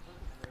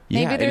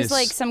 Yeah, Maybe and there's it's-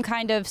 like some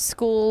kind of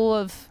school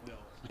of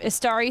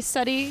Istari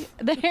study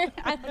there.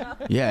 I don't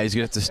know. Yeah, he's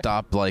going to have to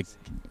stop like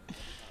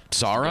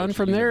Sauron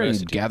from there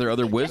and gather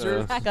other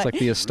wizards. It's like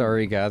the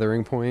Astari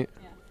gathering point.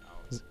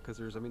 Because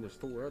there's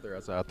 4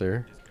 others out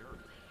there.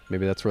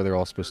 Maybe that's where they're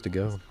all supposed to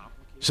go.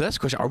 So that's the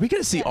question. Are we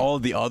going to see all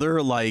of the other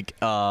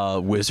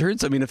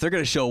wizards? I mean, if they're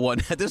going to show one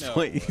at this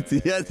point,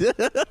 yeah.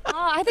 Oh,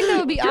 I think that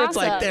would be awesome. It's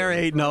like there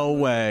ain't no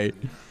way.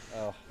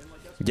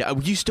 Yeah,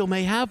 you still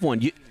may have one.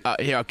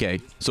 Yeah,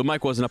 okay. So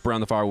Mike wasn't up around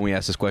the fire when we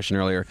asked this question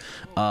earlier.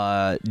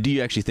 Do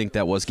you actually think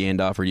that was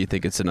Gandalf, or do you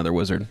think it's another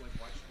wizard?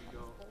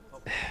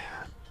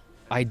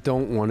 I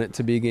don't want it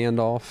to be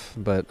Gandalf,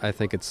 but I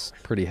think it's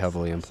pretty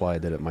heavily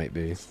implied that it might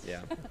be.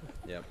 Yeah.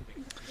 Yep.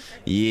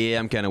 Yeah,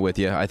 I'm kind of with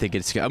you. I think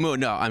it's.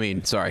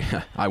 Sorry,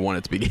 I want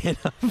it to be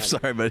Gandalf.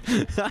 Sorry,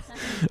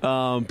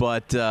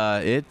 but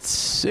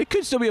it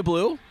could still be a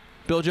blue.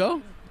 Bill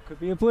Joe. Could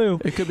be a blue.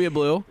 It could be a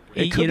blue.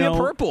 It You could be a know,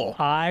 purple.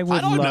 I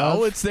don't love.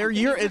 know. It's their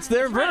year. It's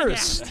their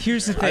verse.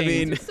 Here's the thing. I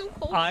mean,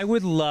 I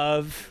would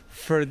love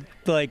for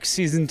like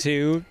season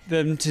 2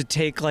 them to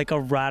take like a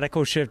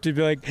radical shift to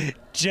be like,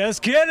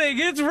 just kidding,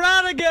 it's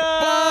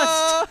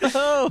Radagast.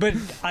 But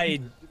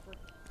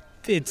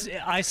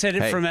I said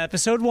it Hey. from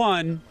episode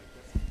 1.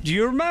 Do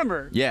you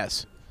remember?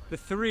 Yes. The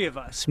 3 of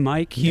us,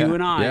 Mike, you,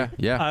 and I.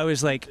 Yeah. I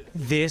was like,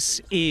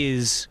 this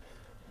is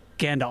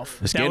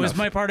Gandalf. It's That was Gandalf.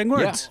 my parting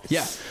words.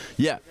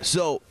 Yeah.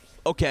 So,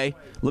 okay,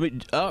 let me.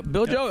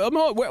 Bill Joe.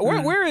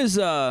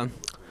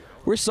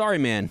 Where's Sorry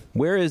Man?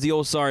 Where is the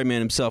old Sorry Man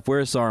himself? Where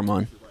is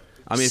Saruman?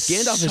 I mean, if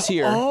Gandalf is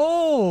here.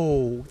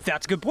 Oh,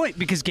 that's a good point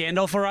because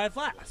Gandalf arrived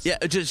last. Yeah,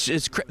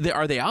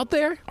 are they out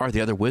there? Are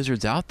the other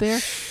wizards out there?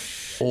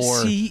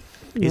 Or See,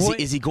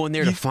 is he going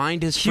there to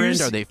find his friend?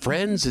 here's- Are they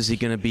friends? Is he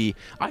going to be?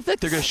 I think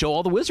they're going to show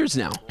all the wizards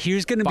now.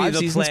 Here's going to be 5 the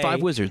seasons, play.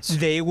 5 wizards.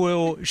 They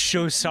will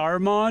show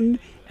Saruman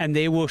and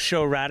they will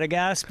show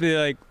Radagast. Be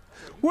like,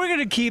 we're going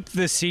to keep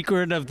the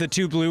secret of the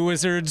 2 blue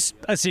wizards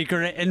a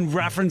secret and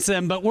reference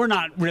them, but we're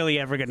not really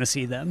ever going to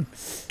see them.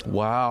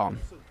 Wow.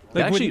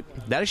 Like,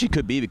 That actually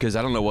could be, because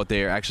I don't know what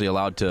they're actually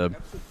allowed to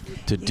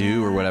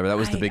do or whatever. That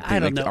was the big thing. I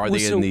don't know. Are Well, they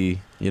so- in the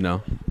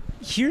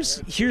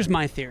Here's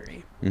my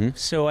theory. Mhm.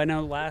 So I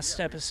know last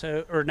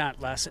episode, or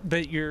not last,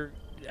 but your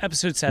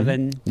episode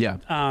 7. Yeah.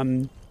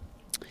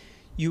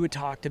 You had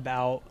talked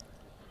about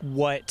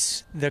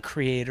what the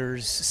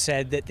creators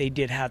said that they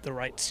did have the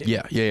rights to.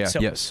 Yeah,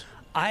 So yes.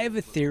 I have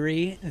a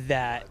theory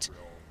that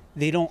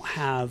they don't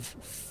have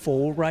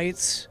full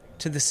rights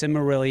to the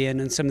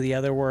Silmarillion and some of the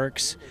other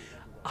works.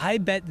 I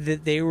bet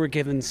that they were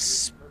given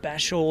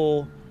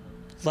special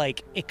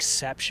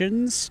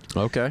exceptions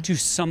to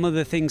some of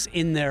the things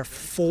in there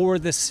for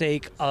the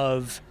sake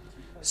of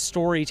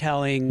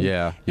storytelling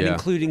Yeah, and yeah.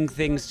 including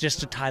things just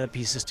to tie the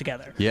pieces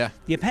together. Yeah.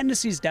 The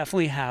appendices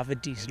definitely have a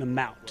decent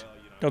amount.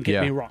 Don't get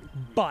Yeah. me wrong.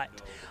 But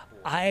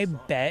I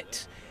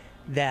bet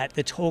that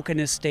the Tolkien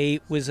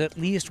estate was at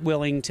least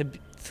willing to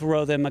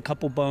throw them a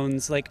couple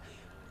bones. Like,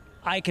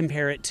 I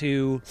compare it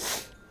to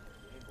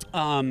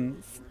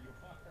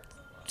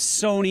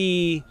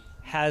Sony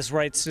has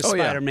rights to Oh,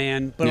 yeah.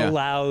 Spider-Man, but Yeah.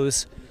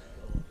 allows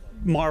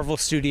Marvel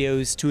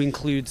Studios to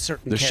include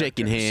certain They're characters.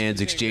 shaking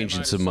hands,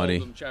 exchanging some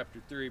money. Chapter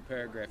 3,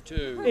 paragraph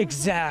 2.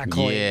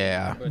 Exactly.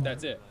 Yeah. But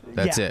that's it.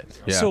 That's it.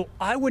 Yeah. So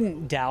I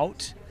wouldn't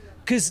doubt,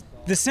 because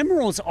the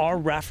Cimmerals are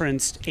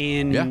referenced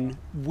in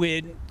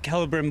when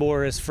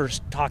Celebrimbor is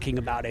first talking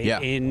about it. Yeah.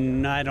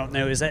 In, I don't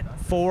know, is that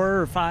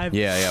 4 or 5?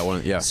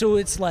 Yeah. So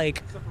it's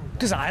like,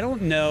 because I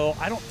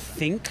don't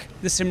think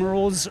the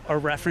Cimmerals are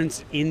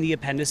referenced in the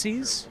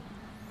appendices.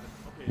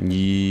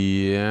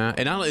 Yeah,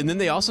 and then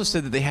they also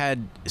said that they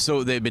had,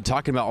 so they've been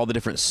talking about all the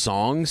different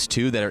songs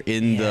too that are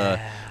in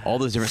all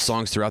those different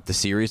songs throughout the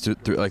series,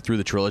 through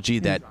the trilogy,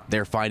 that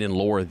they're finding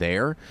lore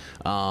there.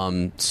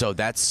 So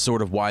that's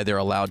sort of why they're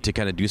allowed to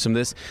kind of do some of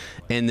this.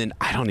 And then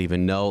I don't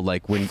even know,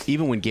 like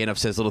even when Gandalf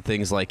says little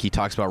things, like he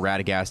talks about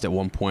Radagast at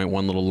one point,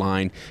 one little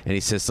line, and he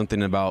says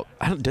something about,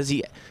 does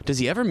he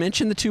ever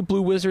mention the two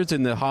blue wizards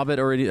in The Hobbit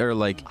or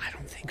like I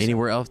don't think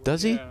anywhere else?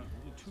 Does he?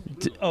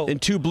 In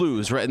Two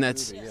Blues, right? And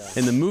that's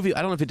in the movie.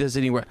 I don't know if it does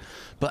anywhere,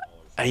 but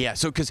yeah.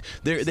 So because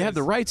they have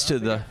the rights to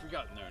the.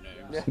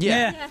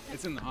 Yeah.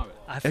 It's in The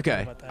Hobbit.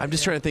 Okay. I'm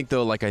just trying to think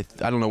though. Like I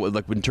don't know.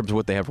 Like in terms of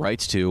what they have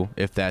rights to,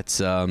 if that's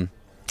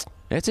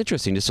it's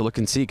interesting just to look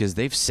and see, because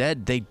they've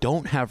said they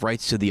don't have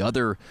rights to the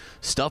other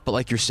stuff, but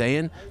like you're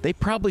saying, they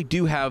probably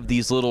do have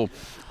these little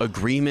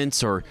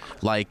agreements or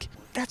like.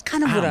 That's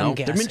kind of what I'm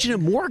guessing. They're mentioning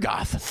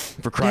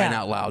Morgoth, for crying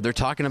out loud. They're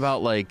talking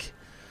about like.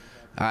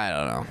 I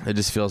don't know. It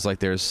just feels like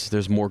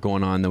there's more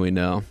going on than we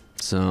know.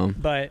 So,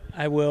 but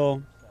I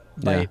will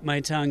bite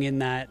my tongue in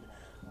that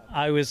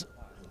I was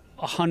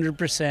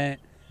 100%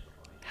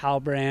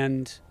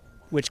 Halbrand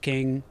Witch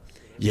King.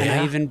 Yeah. And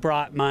I even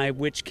brought my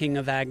Witch King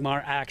of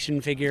Agmar action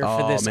figure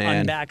for this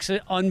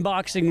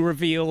unboxing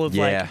reveal of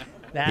like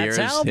that's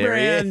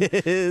Halbrand.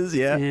 There he is.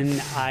 Yeah. And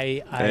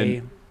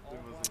I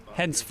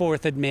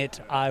henceforth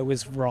admit I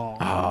was wrong.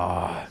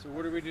 So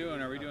what are we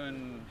doing? Are we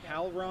doing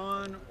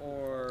Halron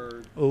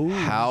or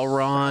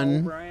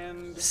Halron?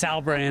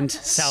 Salbrand.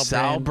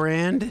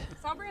 Salbrand?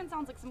 Salbrand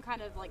sounds like some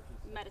kind of like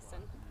medicine.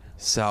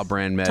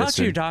 Salbrand medicine. Talk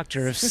to your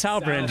doctor if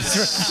Salbrand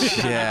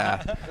is right.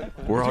 Yeah.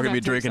 We're all going to be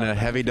drinking a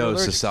heavy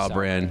dose of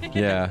Salbrand.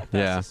 Yeah.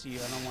 I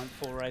don't want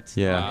full rights.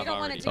 Yeah. You don't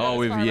want to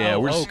do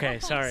we're okay,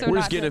 sorry. We're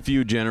just getting a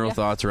few general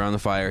thoughts around the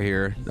fire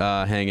here,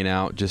 hanging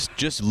out.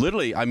 Just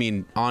literally, I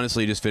mean,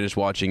 honestly, just finished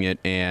watching it,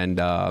 and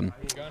We're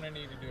gonna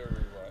need to do a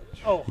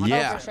rewatch. Oh,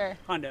 yeah. for sure.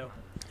 Hondo.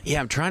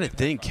 Yeah, I'm trying to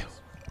think.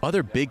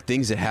 Other big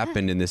things that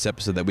happened in this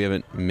episode that we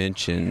haven't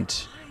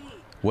mentioned.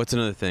 What's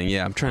another thing?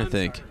 Yeah, I'm trying to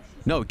think.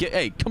 No,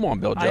 hey, come on,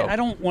 Bill Joe. I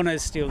don't want to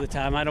steal the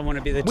time. I don't want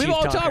to be the chief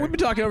talker. We've been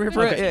talking over here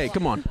for Hey,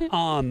 come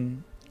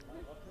on.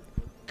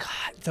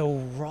 God, the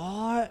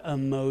raw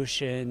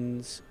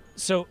emotions.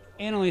 So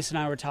Annalise and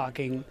I were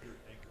talking.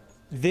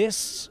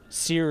 This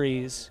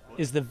series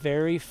is the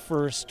very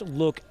first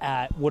look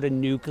at what a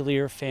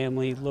nuclear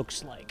family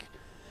looks like.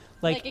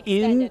 Like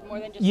extended, more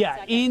than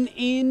just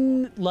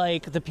in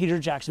like the Peter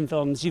Jackson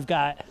films, you've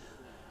got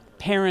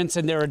parents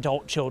and their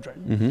adult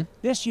children. Mm-hmm.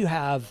 This you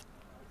have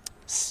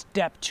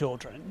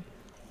stepchildren,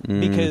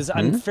 because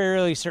I'm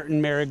fairly certain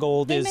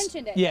Marigold They is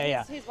mentioned it.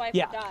 yeah. His wife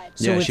yeah. died.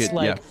 So Yeah, it's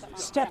like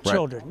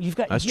stepchildren. Right. You've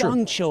got That's young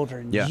true.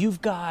 children. Yeah.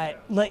 You've got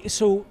like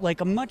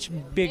a much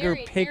bigger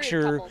Married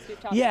picture. couples we've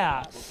talked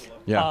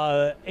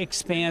about.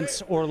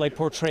 Expanse or like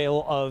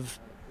portrayal of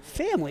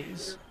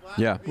families.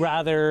 Yeah.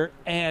 Rather,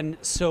 and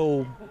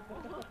so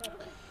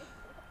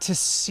to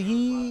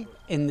see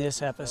in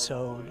this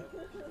episode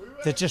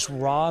the just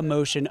raw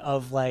emotion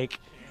of like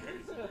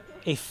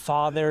a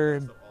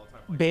father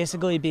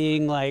basically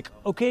being like,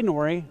 okay,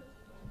 Nori,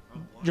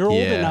 you're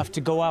old enough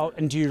to go out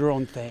and do your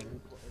own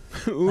thing.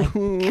 Like,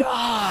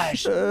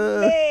 gosh,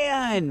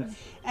 man.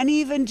 And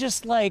even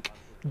just like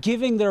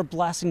giving their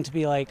blessing to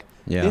be like,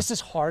 this is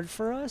hard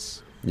for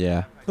us.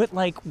 Yeah. But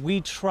like,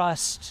 we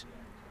trust,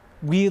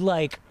 we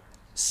like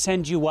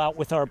send you out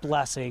with our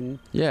blessing.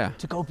 Yeah.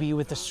 To go be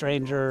with a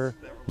stranger.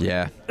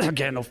 Yeah.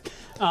 Gandalf.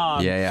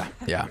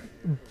 Yeah.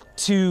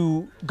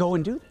 To go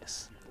and do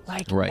this.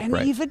 Like,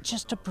 Right. even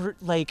just to,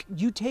 like,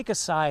 you take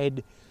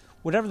aside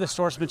whatever the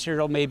source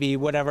material may be,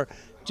 whatever,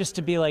 just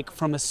to be like,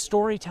 from a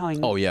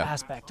storytelling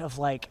aspect of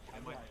like,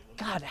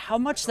 God, how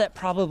much that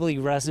probably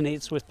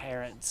resonates with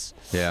parents.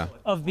 Yeah.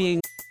 Of being.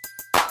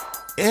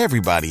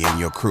 Everybody in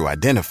your crew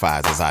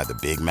identifies as either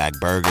Big Mac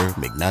Burger,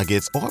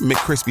 McNuggets, or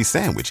McCrispy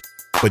Sandwich.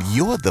 But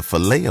you're the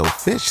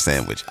Filet-O-Fish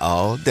Sandwich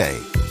all day.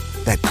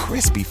 That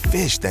crispy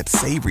fish, that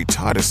savory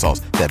tartar sauce,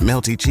 that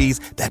melty cheese,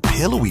 that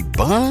pillowy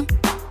bun.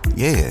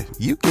 Yeah,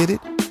 you get it.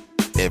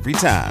 Every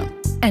time.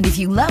 And if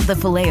you love the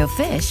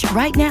Filet-O-Fish,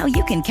 right now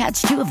you can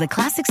catch two of the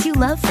classics you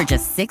love for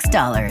just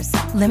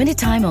 $6. Limited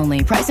time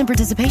only. Price and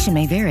participation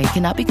may vary.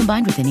 Cannot be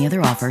combined with any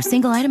other offer.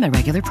 Single item at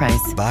regular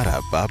price.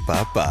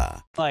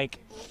 Ba-da-ba-ba-ba. Like,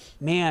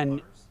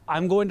 man,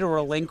 I'm going to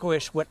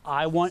relinquish what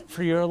I want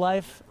for your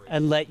life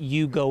and let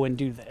you go and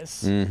do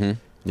this. Mm-hmm.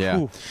 Yeah.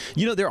 Ooh.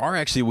 You know, there are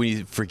actually, when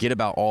you forget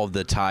about all of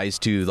the ties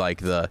to like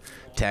the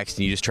text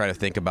and you just try to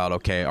think about,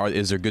 okay,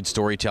 is there good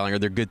storytelling? Are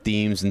there good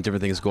themes and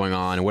different things going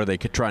on? And what are they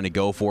trying to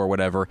go for or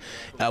whatever?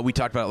 We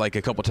talked about it like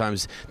a couple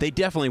times. They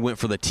definitely went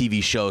for the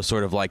TV show,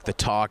 sort of like the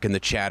talk and the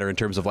chatter in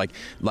terms of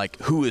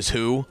like who is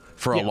who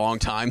for a long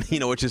time, you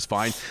know, which is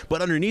fine.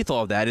 But underneath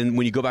all of that, and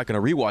when you go back on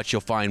a rewatch,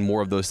 you'll find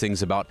more of those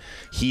things about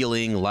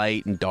healing,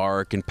 light and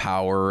dark and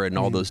power and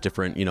all those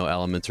different, you know,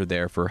 elements are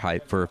there for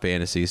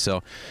fantasy.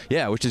 So,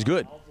 yeah, which is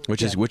good.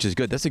 Which is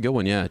good. That's a good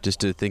one, yeah. Just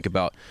to think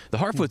about. The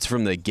Harfoots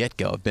from the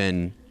get-go have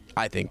been,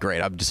 I think,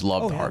 great. I've just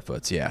loved the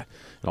Harfoots, yeah.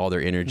 And all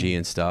their energy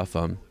and stuff.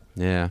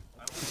 Yeah.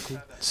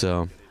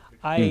 So.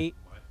 I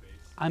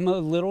I'm a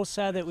little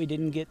sad that we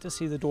didn't get to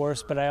see the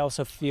dwarfs, but I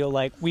also feel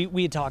like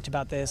we had talked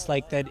about this,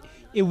 like that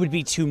it would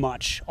be too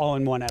much all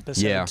in one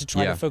episode to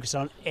try to focus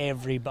on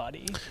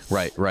everybody.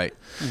 Right.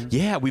 Mm-hmm.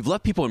 Yeah, we've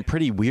left people in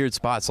pretty weird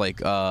spots. Like,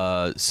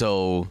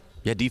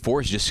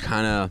 D4 is just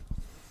kind of,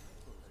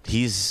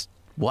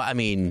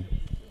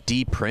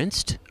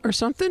 de-princed or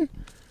something?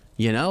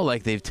 You know,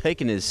 like they've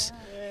taken his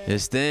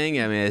thing.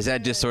 I mean, is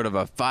that just sort of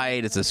a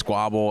fight? It's a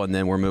squabble, and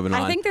then we're moving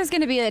on. I think there's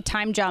going to be a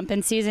time jump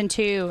in season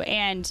 2,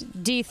 and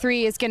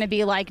D3 is going to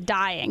be like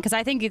dying, because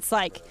I think it's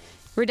like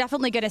we're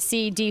definitely going to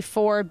see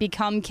D4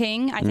 become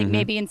king. I think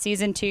maybe in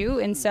season 2,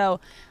 and so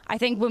I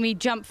think when we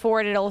jump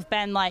forward, it'll have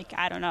been like,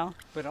 I don't know,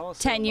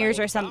 10 years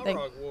or something.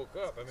 Woke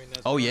up. I mean,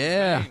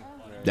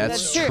 that's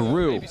that's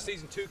true. Maybe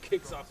season 2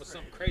 kicks off with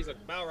something crazy,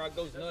 like Balrog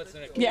goes nuts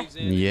and it caves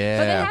in. Yeah.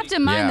 But they have to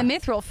mine the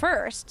mithril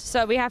first,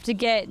 so we have to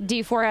get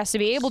D4 has to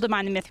be able to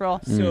mine the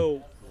mithril.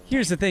 So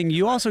here's the thing: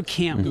 you also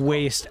can't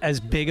waste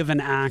as big of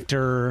an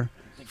actor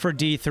for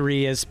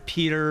D3 as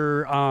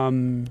Peter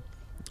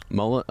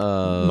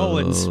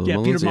Mullins.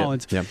 Yeah, Peter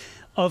Mullins. Yeah.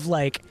 Of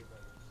like,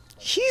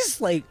 he's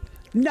like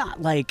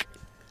not like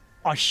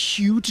a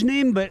huge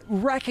name, but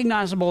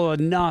recognizable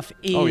enough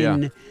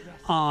in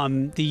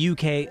the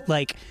UK.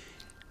 Like,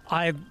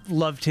 I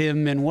loved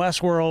him in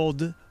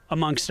Westworld,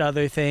 amongst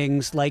other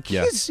things. Like,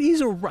 he's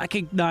a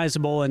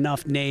recognizable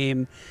enough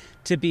name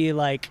to be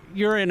like,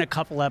 you're in a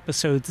couple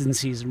episodes in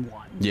season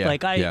 1. Yeah.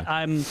 Like,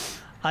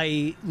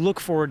 I look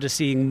forward to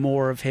seeing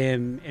more of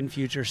him in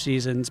future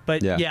seasons.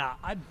 But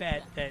I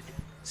bet that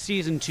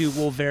season 2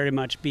 will very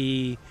much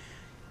be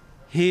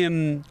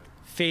him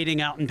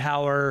fading out in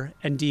power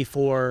and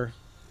D4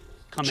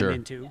 coming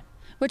into.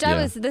 Which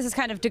this is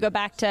kind of to go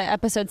back to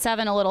episode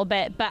 7 a little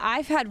bit, but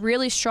I've had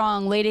really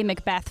strong Lady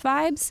Macbeth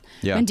vibes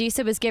when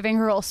Disa was giving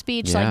her whole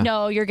speech, like,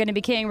 no, you're going to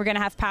be king, we're going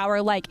to have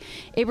power. Like,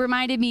 it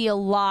reminded me a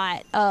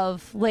lot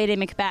of Lady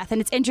Macbeth,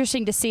 and it's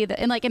interesting to see that,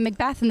 and like in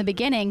Macbeth in the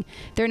beginning,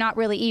 they're not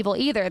really evil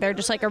either. They're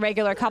just like a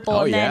regular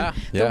couple, and then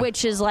the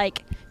witches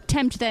like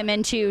tempt them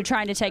into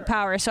trying to take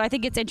power. So I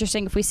think it's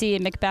interesting if we see a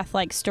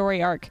Macbeth-like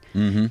story arc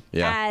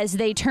as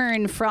they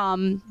turn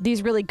from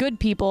these really good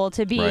people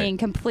to being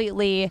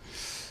completely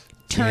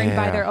turned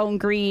by their own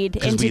greed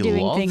into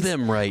doing things.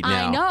 Them right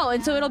now. I know,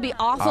 and so it'll be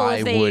awful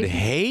if they. I would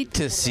hate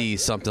to see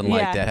something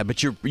like that,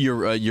 but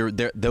you're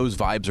there, those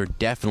vibes are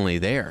definitely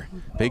there,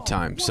 big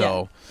time.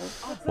 So,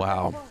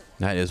 wow,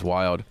 that is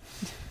wild.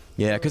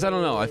 Yeah, because I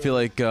don't know. I feel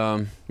like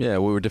we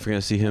were definitely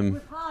gonna see him.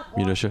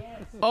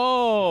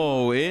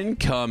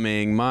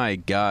 Incoming! My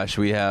gosh,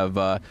 we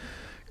have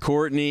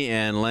Courtney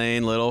and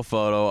Lane, little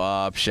photo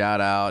op.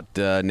 Shout out,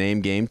 Name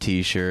Game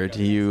T-shirt.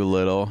 You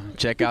little.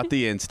 Check out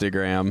the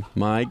Instagram.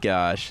 My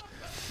gosh.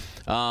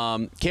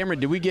 Cameron,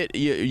 did we get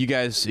you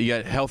guys? You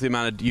got healthy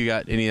amount of? You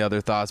got any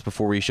other thoughts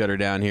before we shut her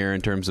down here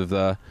in terms of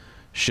the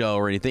show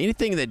or anything?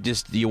 Anything that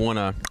just you want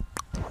to,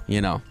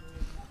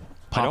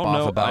 pop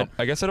off about?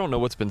 I guess I don't know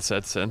what's been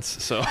said since.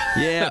 So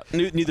yeah,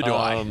 neither do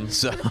I.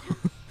 So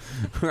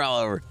we're all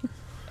over.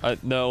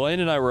 No,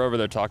 Lane and I were over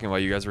there talking while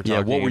you guys were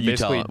talking. Yeah, what were you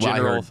basically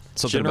telling?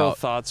 General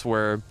thoughts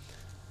were.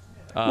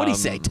 What did he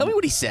say? Tell me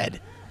what he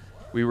said.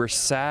 We were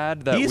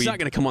sad that he's not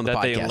going to come on the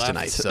podcast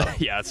tonight. So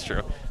yeah, that's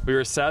true. We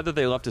were sad that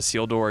they left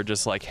Isildur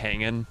just like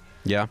hanging.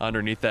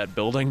 Underneath that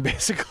building,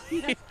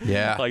 basically.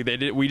 Yeah. Like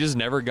we just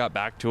never got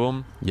back to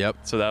him. Yep.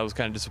 So that was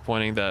kind of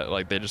disappointing that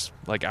like they just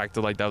like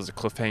acted like that was a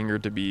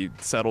cliffhanger to be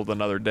settled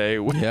another day.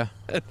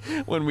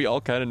 When we all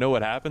kind of know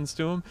what happens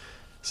to him.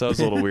 So it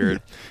was a little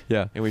weird.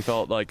 Yeah. And we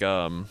felt like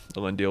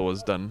Elendil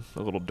was done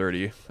a little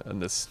dirty in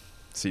this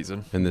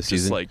season.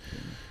 Just like,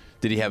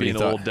 did he have being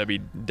any a little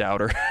Debbie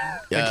Doubter? I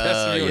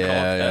guess you would call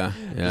it that.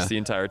 Just the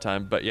entire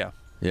time. But yeah.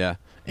 Yeah.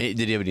 Did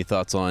he have any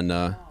thoughts on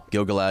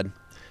Gil-galad?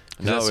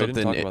 No, we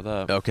didn't talk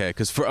about that. Okay,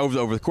 because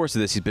over the course of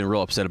this, he's been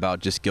real upset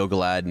about just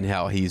Gil-galad and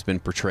how he's been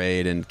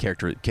portrayed and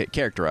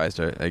characterized,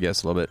 I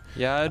guess, a little bit.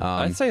 Yeah,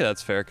 I'd say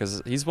that's fair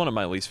because he's one of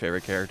my least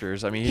favorite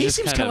characters. I mean, he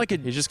seems kind of like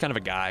he's just kind of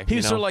a guy.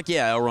 He's sort of like,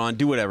 Elrond,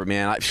 do whatever,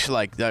 man.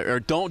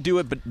 Or don't do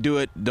it, but do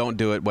it. Don't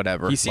do it,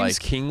 whatever. He seems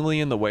kingly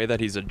in the way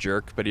that he's a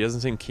jerk, but he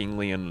doesn't seem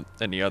kingly in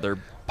any other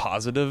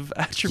positive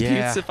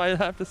attributes, if I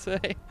have to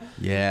say.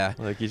 Yeah.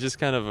 Like, he's just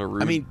kind of a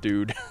rude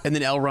dude. And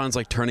then Elrond's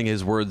like turning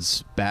his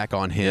words back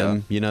on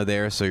him,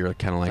 there, so you're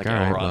kind of like, all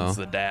right, Elrond's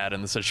the dad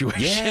in the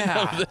situation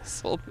of this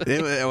whole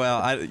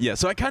thing.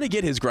 So I kind of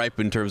get his gripe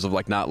in terms of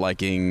like not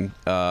liking.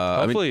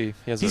 Hopefully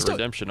he has a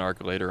redemption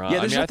arc later on.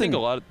 Yeah, I think a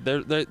lot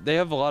of, they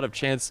have a lot of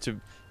chance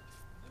to,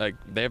 like,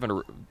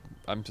 I'm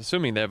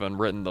assuming they haven't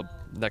written the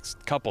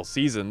next couple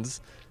seasons.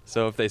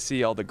 So if they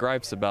see all the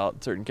gripes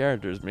about certain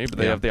characters, maybe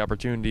they have the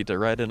opportunity to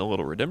write in a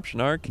little redemption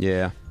arc.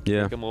 Yeah.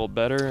 Make them a little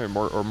better and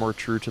more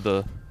true to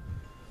the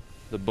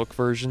book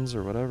versions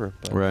or whatever.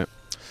 But. Right.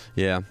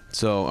 Yeah.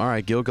 So all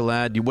right,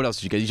 Gil-galad. What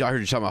else did you get? I heard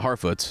you talking about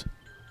Harfoots.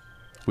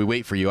 We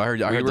wait for you. I heard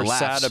the laughs. We were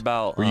sad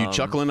about. Were you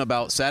chuckling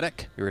about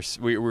Sadek?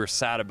 We were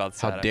sad about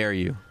Sadek. How dare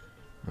you?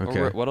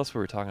 Okay. What else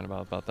were we talking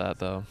about that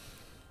though?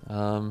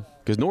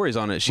 Because Nori's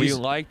on it.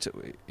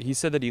 He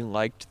said that he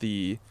liked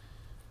the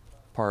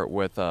part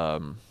with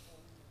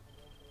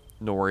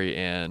Nori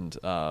and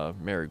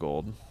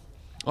Marigold.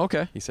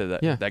 Okay. He said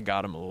that that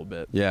got him a little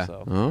bit. Yeah.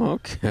 So. Oh,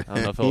 okay. I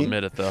don't know if he'll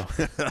admit it though.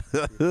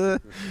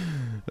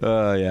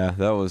 Yeah,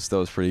 that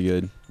was pretty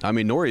good. I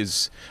mean,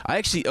 Nori's.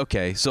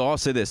 So I'll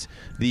say this: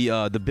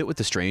 the bit with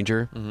the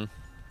stranger. Mm-hmm.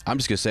 I'm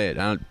just gonna say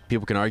it.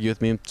 People can argue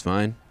with me. It's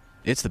fine.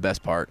 It's the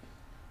best part.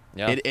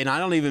 Yeah. And I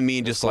don't even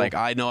mean just cool. like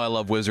I know I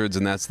love wizards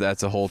and that's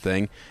the whole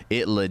thing.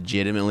 It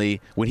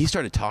legitimately, when he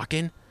started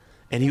talking,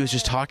 and he was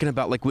just talking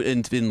about like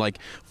in like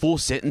full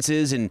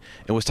sentences and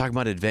was talking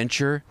about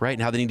adventure, right,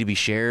 and how they need to be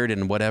shared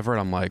and whatever.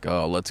 And I'm like,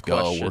 oh, let's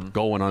go. We're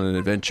going on an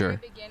adventure.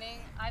 From the very beginning,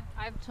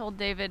 I've told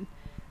David,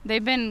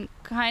 they've been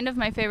kind of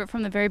my favorite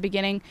from the very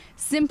beginning,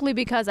 simply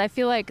because I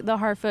feel like the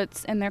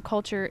Harfoots and their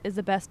culture is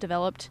the best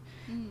developed.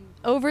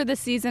 Over the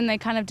season, they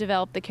kind of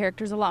developed the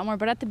characters a lot more,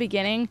 but at the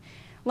beginning,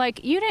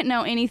 like, you didn't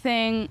know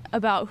anything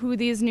about who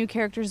these new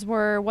characters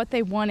were, what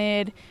they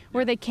wanted,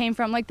 where they came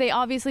from. Like, they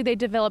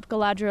developed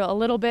Galadriel a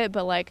little bit,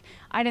 but, like,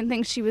 I didn't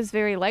think she was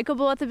very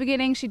likable at the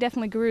beginning. She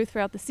definitely grew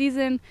throughout the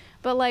season.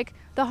 But, like,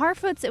 the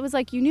Harfoots, it was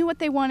like you knew what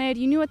they wanted,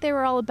 you knew what they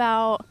were all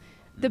about.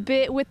 The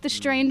bit with the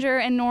stranger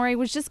and Nori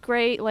was just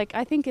great. Like,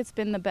 I think it's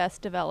been the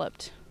best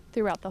developed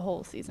throughout the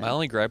whole season. My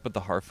only gripe with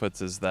the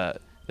Harfoots is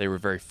that they were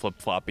very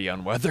flip-floppy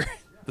on whether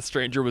the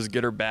stranger was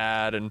good or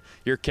bad, and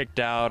you're kicked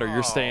out or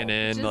you're staying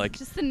in.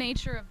 Just the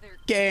nature of their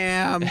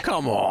Gam,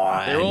 come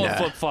on. They were a little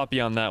flip-floppy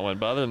on that one,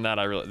 but other than that,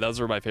 those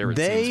were my favorite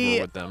scenes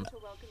were with them.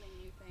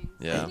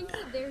 Yeah. I think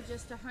that they're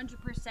just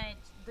 100%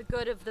 the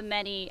good of the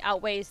many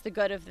outweighs the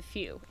good of the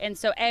few. And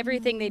so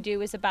everything they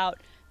do is about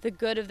the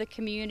good of the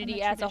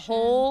community as a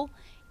whole,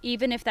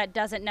 even if that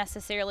doesn't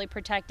necessarily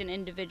protect an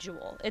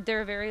individual.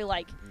 They're a very,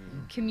 like,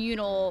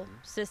 communal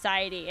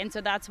society. And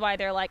so that's why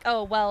they're like,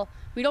 oh, well,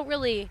 we don't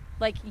really,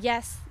 like,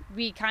 yes,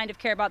 we kind of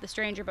care about the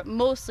stranger, but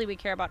mostly we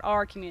care about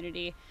our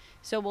community.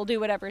 So we'll do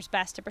whatever's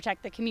best to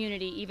protect the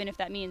community, even if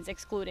that means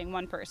excluding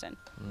one person.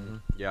 Mm-hmm.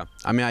 Yeah.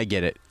 I mean, I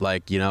get it.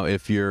 Like, you know,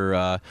 if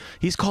you're,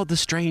 he's called the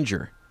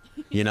stranger,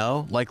 you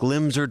know, like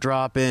limbs are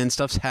dropping,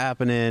 stuff's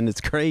happening.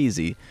 It's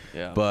crazy.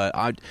 Yeah.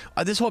 But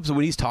this whole episode,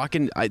 when he's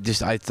talking, I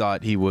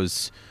thought he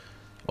was,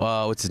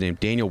 what's his name?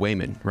 Daniel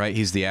Wayman, right?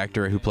 He's the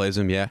actor who plays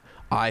him. Yeah.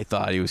 I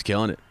thought he was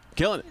killing it.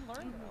 Killing it.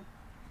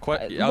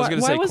 I was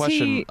going to say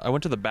question. I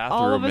went to the bathroom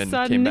all of a and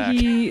sudden came back.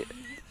 he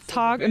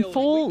talked in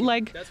full,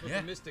 like. That's what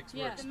the Mystics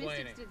were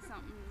explaining. Did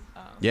something.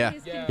 Yeah.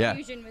 His Yeah.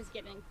 confusion was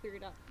getting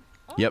cleared up.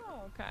 Yep.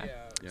 Okay.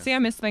 Yeah. See, I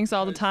miss things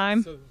all the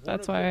time.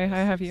 That's why I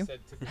have you. Said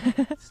to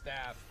the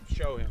staff,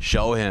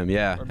 Show him,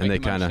 yeah. Or And make they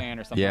him kind of, understand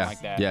or something yeah,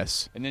 like that.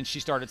 yes. And then she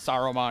started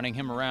Sarumaning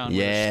him around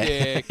Yeah. with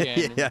a stick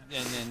and, Yeah.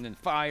 and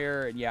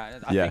fire. And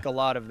I Yeah. think a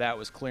lot of that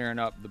was clearing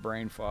up the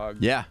brain fog,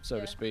 Yeah. so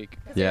to speak.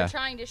 They were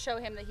trying to show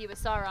him that he was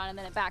Sauron, and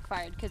then it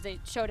backfired because they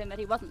showed him that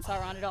he wasn't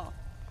Sauron at all.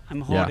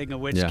 I'm holding a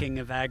Witch King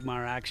of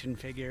Agmar action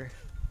figure.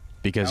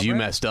 Because you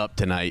messed up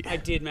tonight. I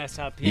did mess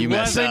up. You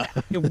messed up.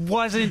 It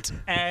wasn't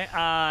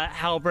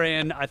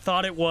Halbrand. I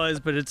thought it was,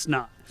 but it's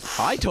not.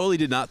 I totally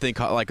did not think,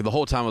 like, the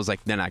whole time I was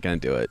like, they're not going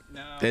to do it.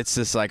 No. It's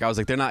just like, I was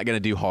like, they're not going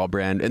to do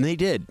Hallbrand. And they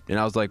did. And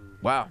I was like,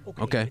 wow,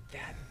 okay.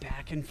 That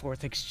back and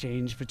forth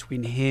exchange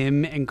between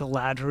him and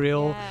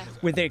Galadriel,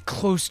 where they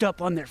closed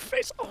up on their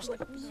face, I was like,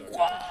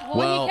 whoa.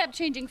 Well, he kept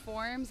changing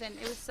forms, and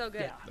it was so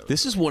good.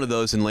 This is one of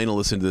those, and Lane will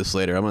listen to this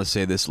later. I'm going to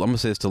say this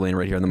to Lane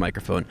right here on the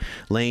microphone.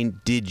 Lane,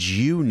 did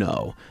you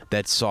know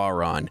that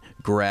Sauron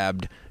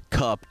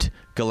cupped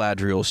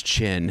Galadriel's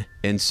chin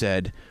and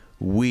said,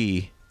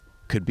 we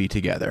could be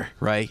together,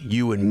 right?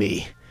 You and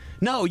me.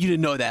 No, you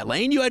didn't know that,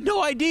 Lane. You had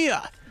no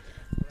idea.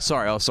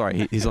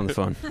 Sorry. He's on the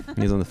phone.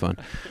 He's on the phone.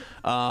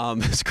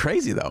 It's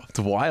crazy, though. It's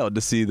wild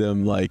to see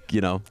them, like, you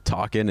know,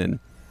 talking and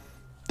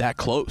that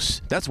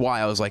close. That's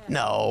why I was like,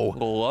 no. A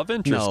little love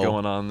interest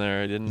going on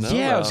there. I didn't know.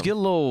 Yeah, it was getting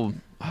a little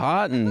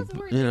hot and,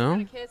 you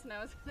know.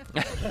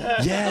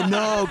 Yeah,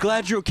 no,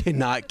 Galadriel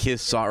cannot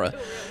kiss Sauron.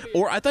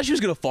 Or I thought she was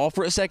going to fall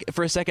for a second.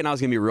 For a second, I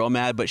was going to be real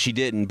mad, but she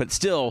didn't. But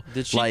still,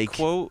 did she like,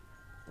 quote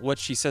what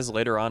she says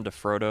later on to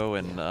Frodo,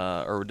 and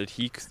or did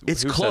he?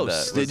 It's who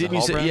close. Said that? Didn't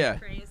you say? Yeah.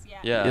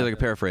 Yeah, like a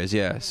paraphrase.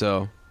 Yeah.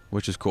 So,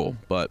 which is cool,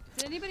 but.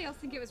 Did anybody else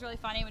think it was really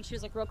funny when she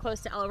was like real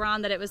close to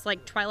Elrond, that it was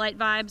like Twilight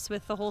vibes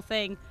with the whole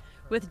thing?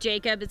 With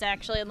Jacob is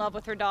actually in love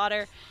with her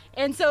daughter,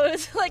 and so it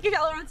was like if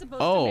Elrond's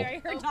supposed to marry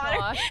her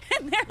daughter,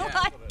 and they're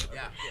like,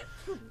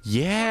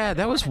 Yeah,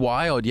 that was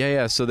wild.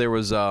 Yeah. So there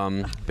was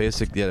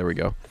basic. Yeah, there we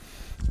go.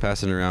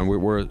 Passing it around.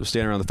 We're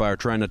standing around the fire,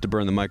 trying not to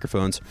burn the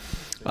microphones.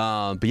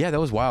 But yeah, that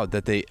was wild.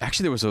 That they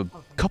actually there was a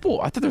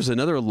couple. I thought there was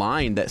another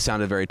line that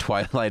sounded very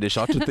Twilightish.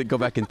 I'll have to go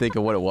back and think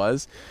of what it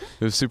was.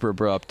 It was super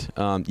abrupt.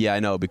 Yeah,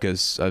 I know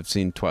because I've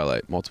seen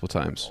Twilight multiple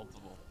times.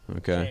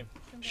 Okay.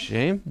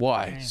 Shame?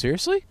 Why?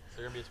 Seriously?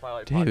 There gonna be a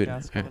Twilight David.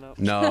 podcast coming up?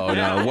 No.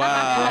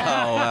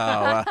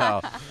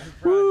 Wow.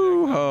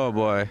 Woo. Oh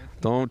boy.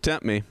 Don't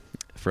tempt me,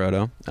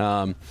 Frodo.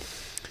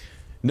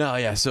 No,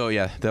 yeah. So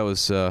yeah, that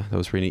was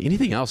pretty neat.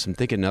 Anything else? I'm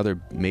thinking other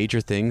major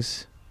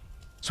things.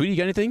 Sweetie, you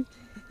got anything?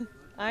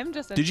 I'm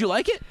just. Did you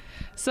like it?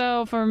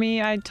 So for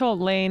me, I told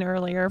Lane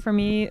earlier. For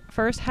me,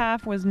 first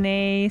half was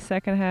nay,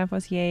 second half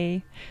was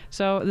yay.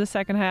 So the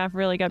second half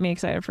really got me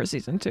excited for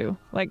season 2.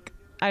 Like,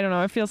 I don't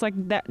know. It feels like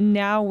that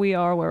now we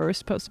are where we're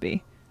supposed to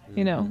be.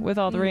 You know, with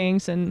all the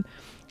rings and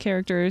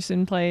characters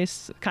in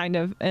place, kind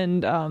of.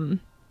 And I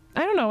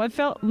don't know. It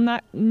felt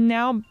not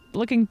now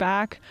looking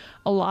back.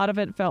 A lot of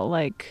it felt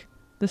like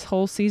this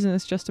whole season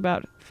is just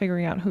about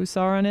figuring out who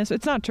Sauron is.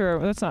 It's not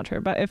true. That's not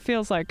true. But it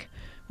feels like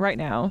right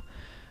now,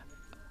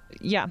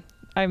 yeah,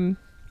 I'm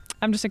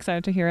just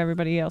excited to hear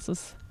everybody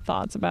else's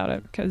thoughts about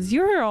it because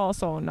you're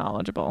also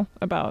knowledgeable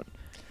about.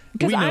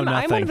 Because I'm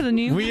one of the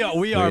new. We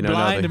are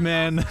blind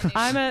men.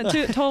 I'm a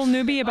total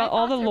newbie about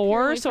all the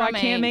lore, so I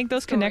can't make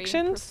those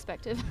connections.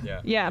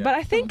 Yeah, but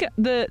I think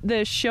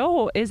the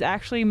show is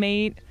actually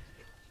made.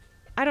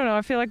 I don't know.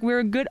 I feel like we're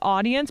a good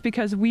audience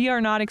because we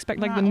are not the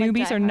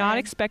newbies are not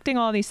expecting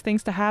all these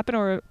things to happen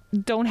or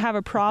don't have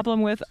a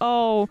problem with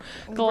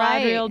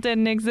Galadriel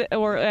didn't exist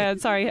or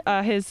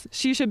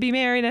she should be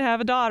married and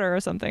have a daughter or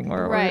something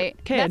or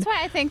kid. That's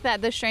why I think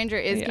that the stranger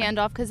is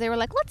Gandalf because they were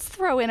like, let's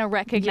throw in a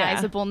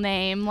recognizable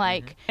name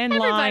like and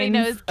everybody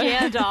knows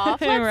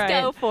Gandalf. Let's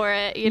go for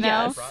it. You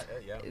know,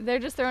 They're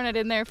just throwing it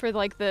in there for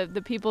like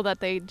the people that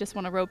they just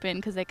want to rope in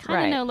because they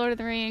kind of know Lord of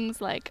the Rings.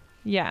 Like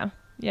Yeah,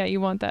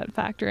 you want that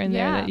factor in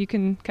there that you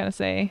can kind of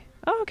say,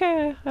 oh,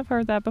 okay, I've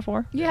heard that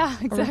before. Yeah,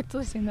 exactly.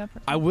 Or seen that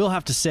before. I will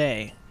have to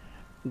say,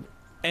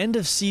 end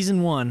of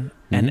season 1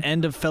 and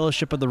end of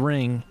Fellowship of the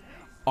Ring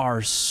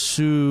are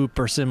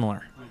super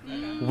similar.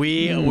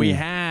 We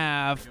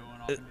have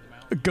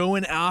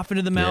going off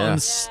into the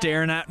mountains,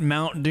 staring at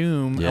Mount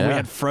Doom, and we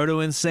had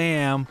Frodo and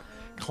Sam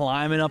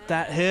climbing up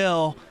that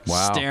hill,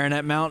 staring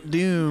at Mount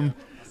Doom.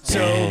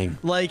 Dang. So,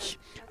 like,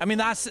 I mean,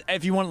 that's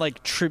if you want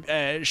like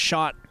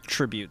shot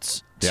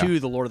tributes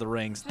to the Lord of the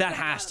Rings, that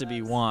has to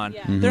be one.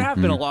 There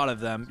have been a lot of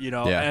them, you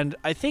know, and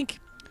I think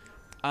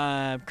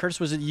Curtis,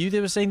 was it you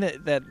that was saying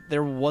that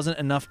there wasn't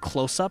enough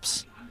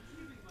close-ups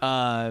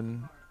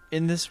in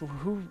this?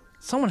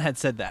 Someone had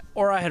said that,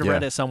 or I had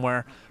read it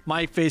somewhere.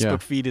 My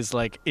Facebook feed is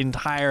like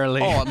entirely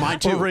mine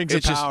too. Rings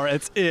of Power.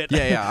 It's it.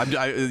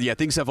 Yeah.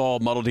 Things have all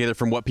muddled together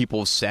from what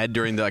people said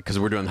during because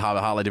we're doing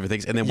Hobbit Hotline, different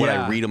things, and then what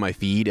I read on my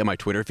feed, and my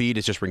Twitter feed,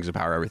 is just Rings of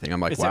Power, everything. I'm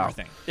like, it's wow,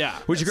 everything. Yeah,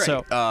 which is great,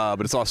 so,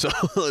 but it's also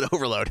an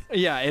overload.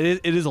 Yeah,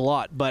 it is a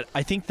lot, but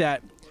I think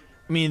that,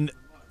 I mean,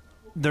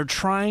 they're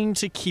trying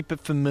to keep it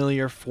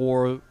familiar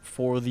for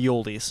the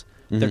oldies.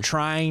 They're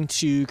trying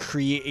to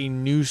create a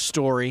new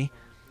story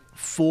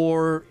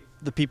for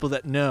the people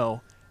that know,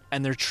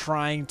 and they're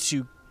trying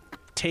to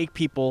take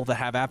people that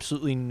have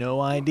absolutely no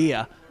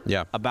idea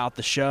about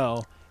the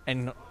show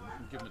and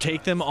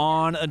take them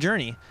on a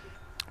journey,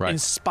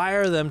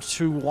 inspire them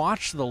to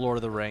watch the Lord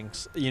of the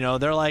Rings. You know,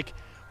 they're like,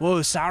 whoa,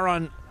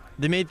 Sauron,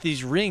 they made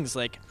these rings.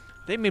 Like,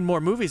 they made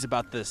more movies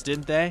about this,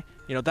 didn't they?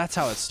 You know, that's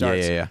how it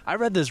starts. I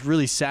read this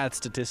really sad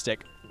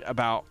statistic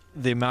about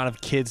the amount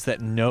of kids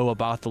that know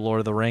about the Lord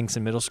of the Rings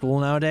in middle school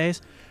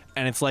nowadays.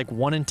 And it's like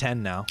 1 in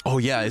 10 now. Oh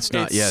yeah, it's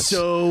not. It's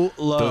so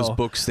low. Those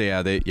books, they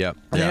have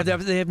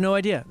no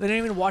idea. They don't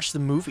even watch the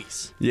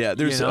movies. Yeah,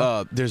 there's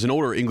an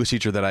older English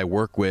teacher that I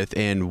work with,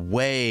 and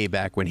way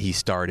back when he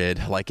started,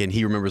 and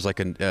he remembers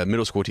a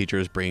middle school teacher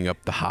is bringing up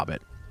The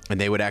Hobbit, and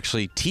they would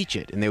actually teach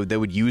it, and they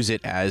would use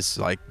it as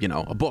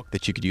a book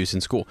that you could use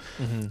in school.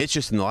 It's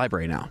just in the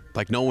library now.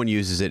 No one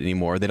uses it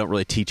anymore. They don't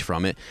really teach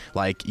from it.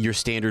 Like your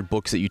standard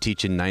books that you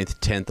teach in 9th,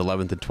 10th,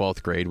 11th, and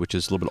 12th grade, which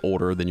is a little bit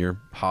older than your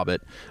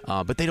Hobbit.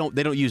 But they don't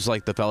use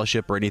the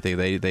Fellowship or anything.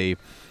 They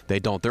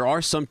don't. There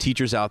are some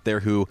teachers out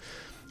there who,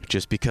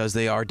 just because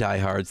they are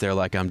diehards, they're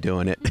like, I'm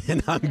doing it,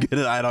 and I'm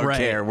gonna. I don't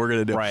care. We're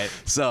gonna do it.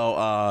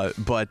 So,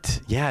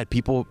 but yeah,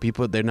 people,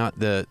 they're not.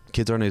 The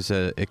kids aren't as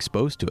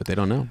exposed to it. They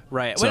don't know.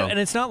 Right. So, and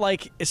it's not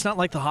like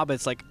The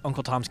Hobbit's like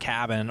Uncle Tom's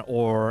Cabin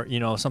or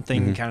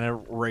something kind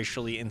of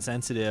racially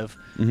insensitive,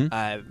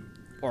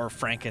 or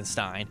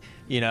Frankenstein.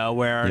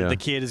 Where the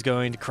kid is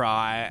going to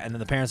cry and then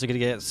the parents are going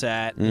to get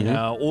upset.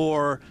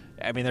 Or.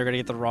 I mean, they're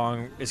going to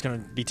get it's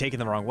going to be taken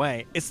the wrong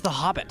way. It's The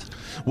Hobbit.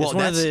 Well,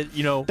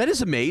 that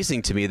is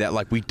amazing to me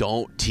that we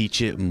don't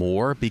teach it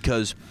more,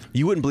 because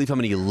you wouldn't believe how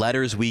many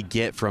letters we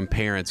get from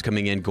parents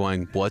coming in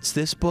going, what's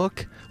this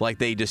book?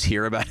 They just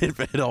hear about it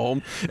at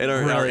home, and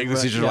our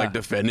English teachers are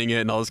defending it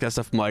and all this kind of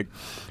stuff. I'm like,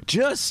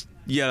 just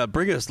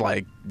bring us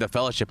the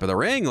Fellowship of the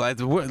Ring.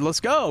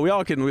 Let's go. We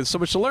all can. There's so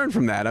much to learn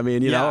from that. I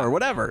mean, or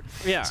whatever.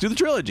 Yeah. Let's do the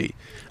trilogy.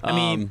 I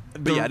mean,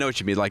 but I know what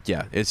you mean.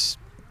 It's.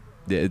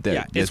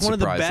 It's one of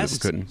the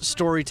best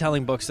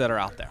storytelling books that are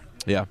out there.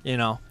 Yeah.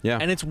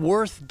 And it's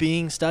worth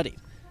being studied.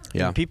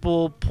 Yeah.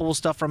 People pull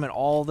stuff from it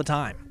all the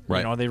time.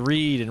 Right. They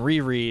read and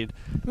reread.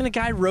 I mean, the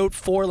guy wrote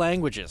 4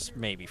 languages,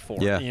 maybe 4.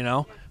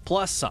 Yeah.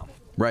 Plus some.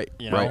 Right.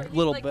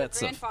 Little like bits.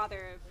 The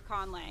grandfather of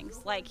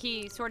conlangs.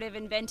 He sort of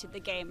invented the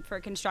game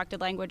for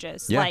constructed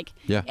languages. Yeah.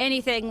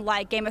 Anything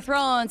like Game of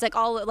Thrones,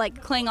 all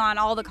Klingon,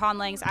 all the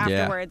conlangs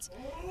afterwards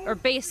are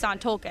based on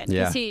Tolkien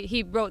because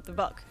he wrote the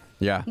book.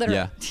 Yeah,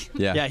 literally.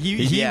 Yeah. He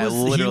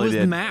was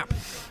the map.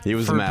 He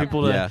was for the map.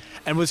 People to,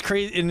 and was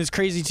crazy, and it's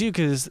crazy too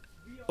because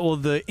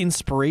the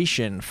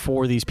inspiration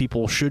for these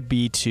people should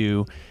be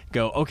to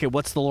go, okay,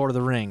 what's the Lord of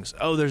the Rings?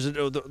 Oh, there's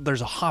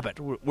a Hobbit.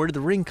 Where did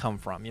the ring come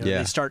from? You know,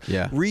 they start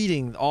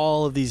reading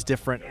all of these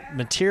different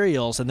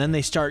materials, and then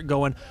they start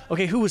going,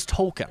 okay, who was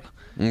Tolkien?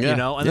 You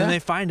know, and then they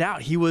find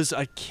out he was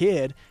a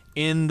kid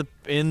in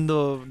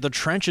the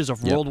trenches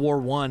of World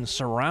War I,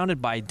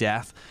 surrounded by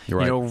death, you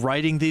know,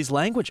 writing these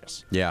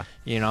languages.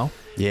 You know?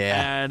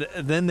 And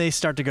then they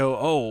start to go,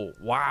 oh,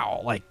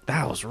 wow, like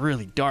that was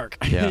really dark.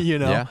 You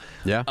know?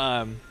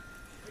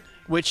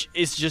 Which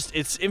is just,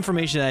 it's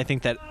information that I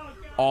think that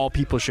all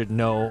people should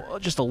know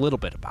just a little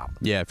bit about.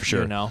 Yeah, for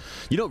sure. You know,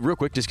 real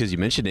quick, just because you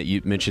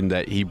mentioned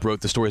that he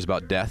wrote the stories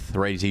about death,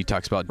 right? He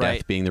talks about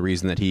death being the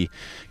reason that he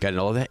got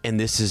into all of that. And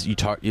this is,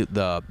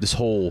 this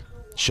whole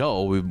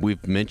show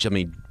we've mentioned, I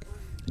mean,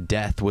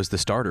 death was the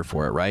starter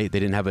for it, right? They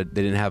didn't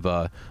have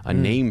a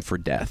name for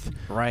death,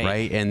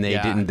 right? And they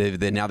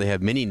didn't. Now they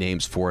have many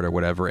names for it or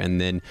whatever.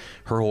 And then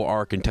her whole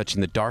arc and touching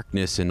the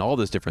darkness and all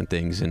those different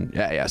things.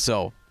 And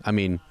so I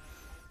mean,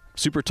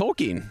 super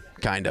Tolkien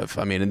kind of.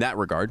 I mean, in that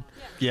regard.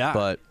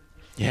 But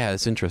yeah,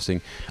 it's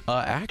interesting.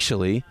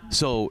 Actually,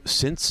 so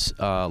since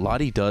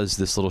Lottie does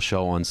this little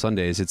show on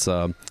Sundays, it's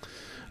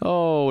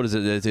what is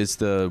it? It's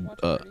the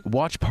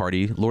watch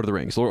party, Lord of the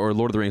Rings, or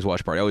Lord of the Rings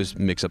watch party. I always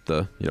mix up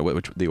the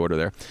the order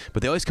there,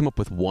 but they always come up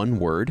with one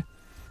word.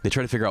 They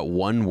try to figure out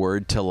one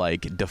word to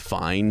like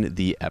define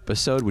the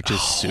episode, which is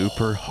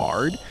super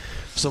hard.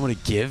 So I'm going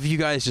to give you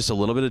guys just a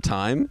little bit of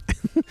time,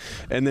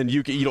 and then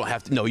you don't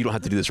have to. No, you don't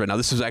have to do this right now.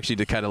 This was actually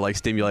to kind of like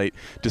stimulate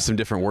just some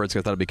different words.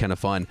 'Cause I thought it'd be kind of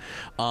fun.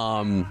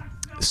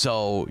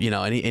 So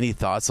any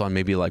thoughts on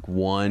maybe like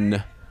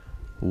one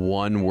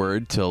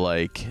word to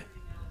like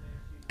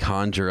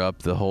conjure up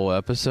the whole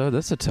episode?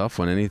 That's a tough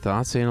one. Any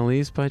thoughts,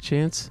 Annalise, by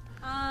chance?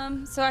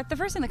 So the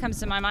first thing that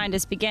comes to my mind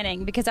is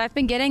beginning, because I've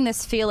been getting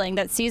this feeling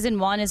that season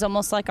 1 is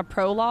almost like a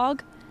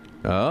prologue.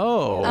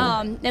 Oh.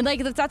 And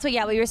like that's what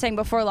you were saying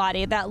before,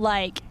 Lottie, that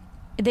like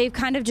they've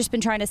kind of just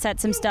been trying to set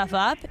some stuff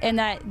up, and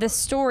that the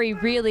story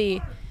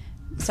really.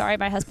 Sorry,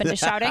 my husband is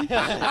shouting.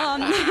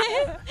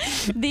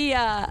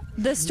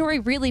 The story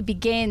really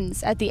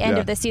begins at the end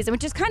of the season,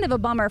 which is kind of a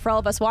bummer for all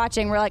of us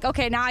watching. We're like,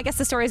 okay, now I guess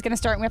the story is going to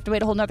start, and we have to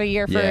wait a whole nother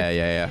year for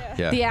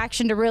the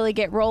action to really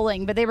get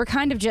rolling. But they were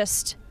kind of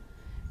just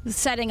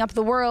setting up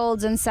the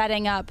worlds and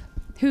setting up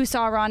who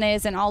Sauron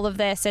is and all of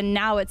this, and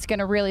now it's going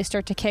to really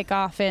start to kick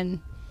off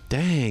in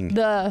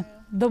the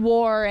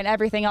war and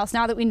everything else,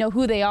 now that we know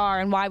who they are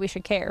and why we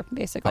should care,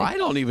 basically. I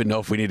don't even know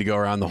if we need to go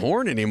around the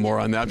horn anymore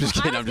on that. I'm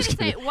just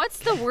kidding. What's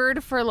the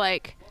word for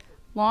like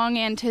long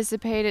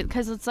anticipated?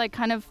 Because it's like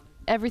kind of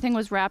everything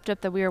was wrapped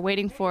up that we were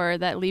waiting for,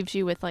 that leaves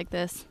you with like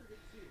this,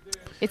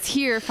 it's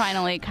here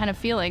finally kind of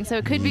feeling. So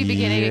it could be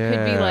beginning. It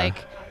could be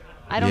like,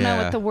 I don't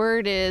know what the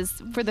word is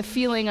for the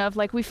feeling of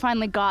like we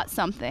finally got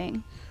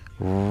something.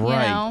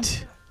 Right. You know?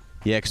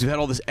 Yeah, because we've had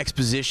all this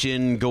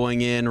exposition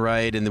going in,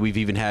 right, and then we've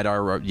even had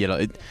our,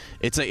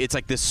 it's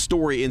like this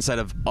story inside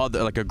of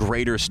other, like a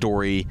greater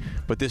story,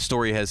 but this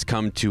story has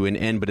come to an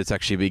end, but it's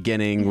actually a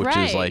beginning, which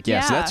is like, so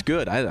that's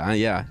good. I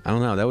don't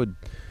know,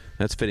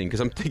 that's fitting, because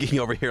I'm thinking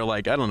over here,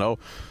 like, I don't know,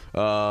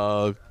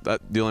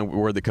 the only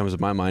word that comes to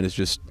my mind is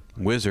just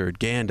wizard,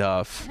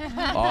 Gandalf,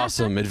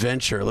 awesome,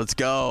 adventure, let's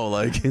go,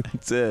 like,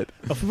 that's it.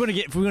 If we want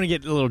to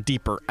get a little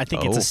deeper, I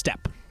think it's a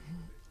step.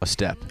 A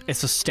step.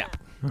 It's a step.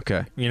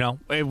 Okay.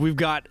 We've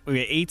got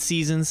 8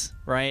 seasons,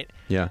 right?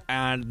 Yeah.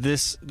 And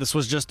this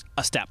was just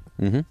a step.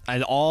 Mm-hmm.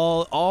 And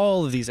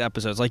all of these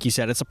episodes, like you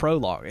said, it's a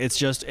prologue.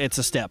 It's a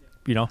step,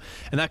 and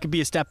that could be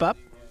a step up.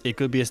 It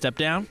could be a step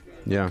down.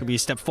 Yeah. It could be a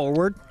step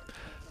forward.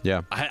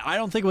 Yeah. I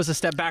don't think it was a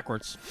step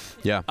backwards.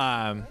 Yeah.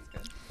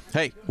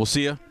 Hey, we'll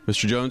see you,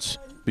 Mr. Jones.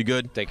 Be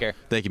good. Take care.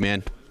 Thank you,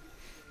 man.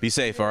 Be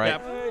safe. All right.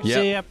 Yep.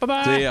 See ya.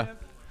 Bye-bye. See ya.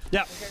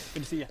 Yeah.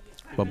 Good to see ya.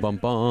 Bum bum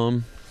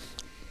bum.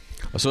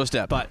 So a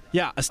step. But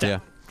a step. Yeah.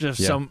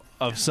 Just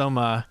of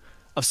some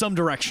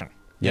direction.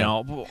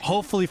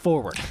 Hopefully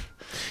forward.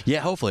 Yeah,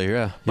 hopefully.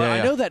 Yeah. But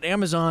I know that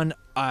Amazon.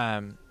 I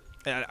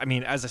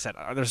mean, as I said,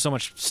 there's so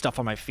much stuff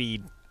on my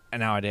feed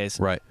nowadays.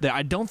 Right. That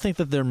I don't think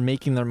that they're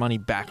making their money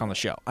back on the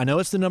show. I know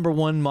it's the number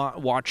one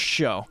watched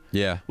show.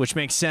 Yeah. Which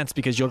makes sense,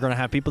 because you're going to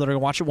have people that are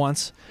going to watch it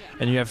once,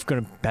 and you're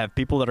going to have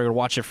people that are going to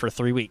watch it for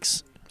 3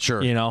 weeks.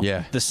 Sure.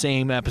 The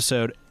same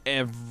episode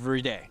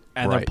every day.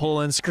 And they're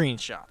pulling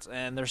screenshots,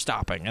 and they're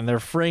stopping, and they're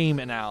frame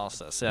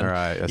analysis. And,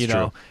 that's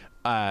true.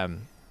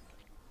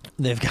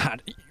 They've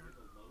got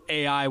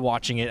AI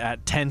watching it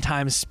at 10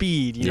 times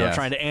speed,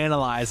 trying to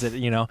analyze it,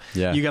 You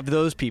have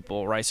those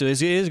people, right? So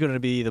it is going to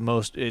be the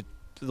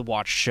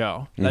watched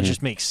show. That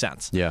just makes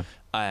sense. Yeah.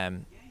 But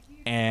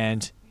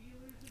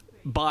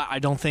I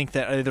don't think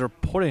that they're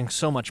putting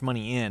so much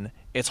money in.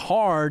 It's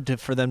hard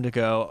for them to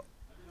go,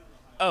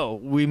 oh,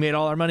 we made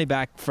all our money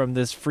back from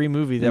this free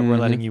movie that we're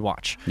letting you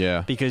watch.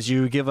 Yeah. Because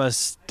you give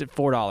us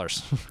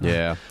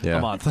 $4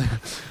 a month.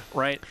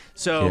 Right?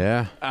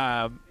 So,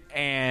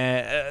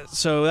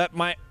 so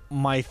that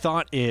my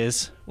thought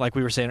is, like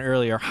we were saying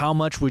earlier, how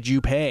much would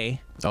you pay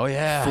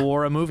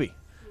for a movie?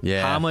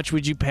 Yeah. How much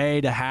would you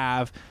pay to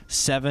have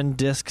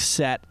 7-disc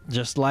set,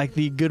 just like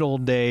the good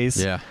old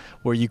days. Yeah.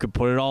 Where you could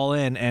put it all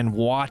in and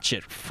watch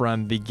it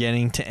from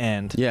beginning to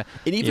end. Yeah,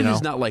 and even if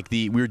it's not like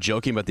we were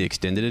joking about the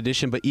extended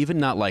edition, but even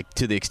not like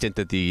to the extent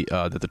that the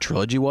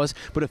trilogy was,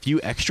 but a few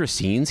extra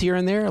scenes here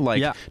and there,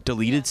 like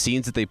deleted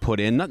scenes that they put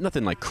in,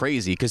 nothing like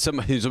crazy. Because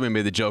somebody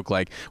made the joke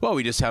like, well,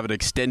 we just have an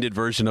extended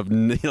version of,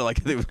 like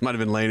I think it might have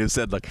been Lane who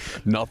said like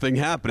nothing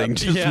happening,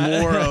 just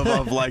more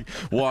of like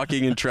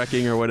walking and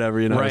trekking or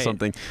whatever, or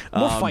something.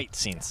 More fight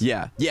scenes.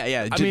 Yeah.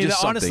 I mean,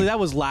 honestly, that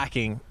was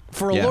lacking.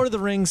 For a Lord of the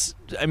Rings,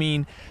 I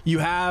mean, you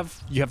have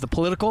the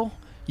political,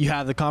 you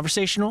have the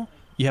conversational,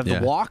 you have the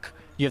walk,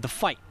 you have the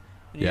fight.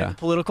 You have the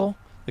political,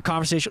 the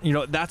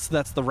conversational. That's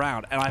the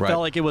round. And I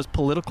felt like it was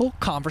political,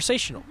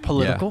 conversational,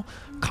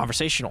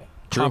 conversational,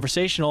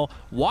 conversational,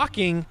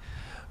 walking,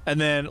 and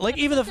then like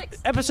even the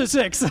episode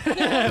 6,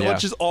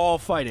 which is all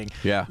fighting.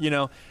 Yeah.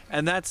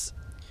 And that's,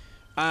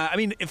 I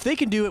mean, if they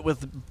can do it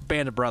with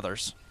Band of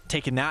Brothers,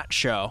 taking that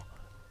show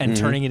and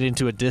turning it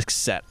into a disc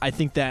set, I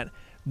think that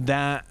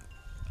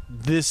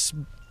this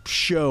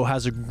show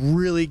has a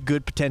really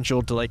good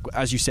potential to, like,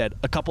 as you said,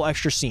 a couple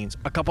extra scenes,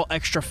 a couple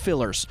extra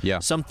fillers,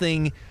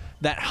 something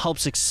that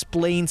helps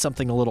explain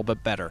something a little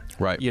bit better,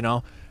 right?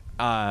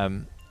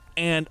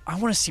 And I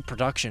want to see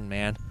production,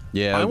 man.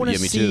 Yeah, I want to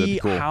me too. see That'd be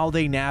cool. how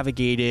they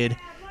navigated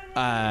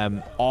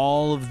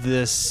all of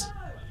this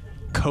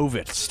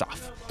COVID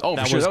stuff. Oh,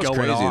 for sure, that was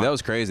crazy. On, that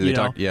was crazy. They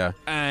talked,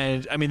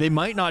 and I mean, they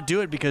might not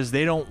do it because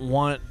they don't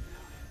want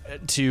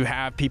to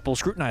have people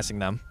scrutinizing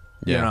them.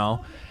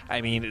 I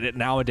mean,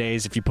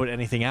 nowadays, if you put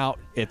anything out,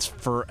 it's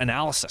for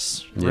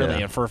analysis,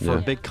 really, and for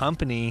a big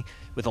company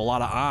with a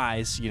lot of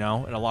eyes, and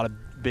a lot of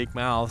big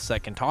mouths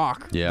that can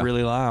talk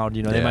really loud.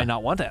 They might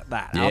not want that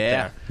out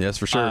there. Yes,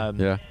 for sure.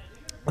 There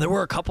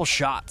were a couple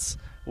shots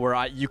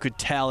where you could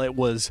tell it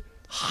was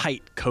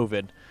height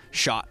COVID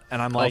shot, and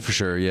I'm like, oh, for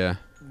sure,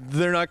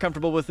 they're not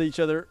comfortable with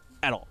each other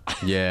at all.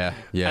 Yeah.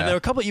 And there were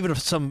a couple, even of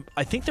some.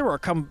 I think there were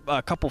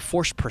a couple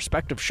forced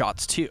perspective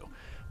shots too,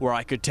 where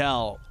I could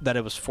tell that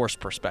it was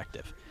forced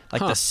perspective. Like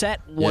the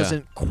set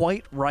wasn't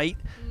quite right,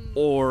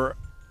 or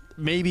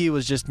maybe it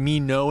was just me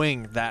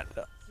knowing that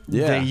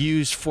they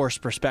use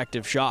forced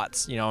perspective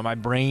shots. My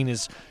brain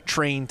is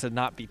trained to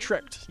not be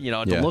tricked,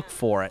 to look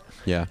for it.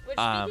 Yeah. Which,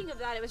 speaking of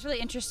that, it was really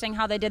interesting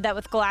how they did that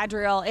with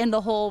Galadriel in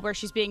the hole where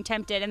she's being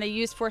tempted, and they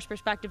used forced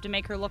perspective to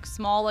make her look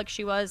small, like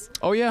she was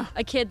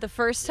a kid the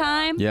first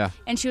time. Yeah.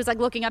 And she was like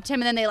looking up to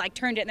him, and then they like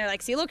turned it, and they're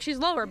like, see, look, she's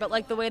lower. But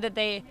like the way that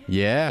they,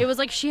 it was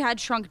like she had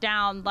shrunk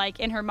down, like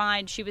in her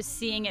mind, she was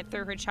seeing it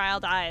through her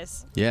child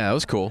eyes. Yeah, that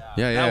was cool.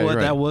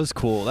 That was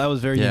cool. That was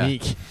very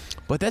unique.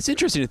 But that's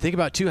interesting to think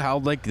about too, how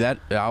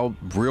how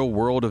real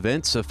world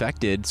events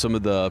affected some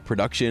of the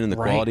production and the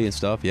quality and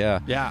stuff. Yeah.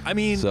 Yeah. I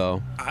mean,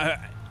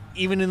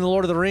 even in the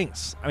Lord of the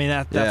Rings, I mean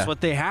that's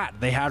what they had.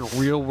 They had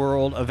real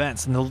world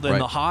events in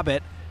the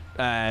Hobbit,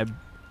 and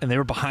they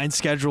were behind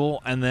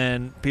schedule. And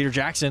then Peter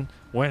Jackson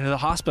went to the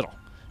hospital.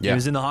 He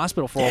was in the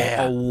hospital for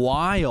a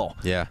while.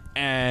 Yeah.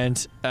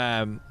 And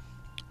I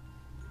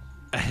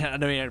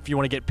mean, if you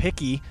want to get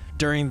picky,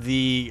 during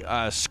the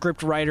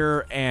script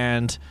writer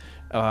and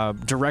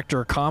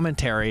director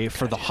commentary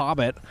for The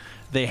Hobbit,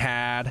 they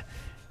had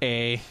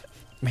a...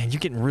 Man, you're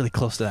getting really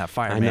close to that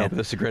fire, I know, but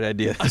that's a great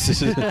idea.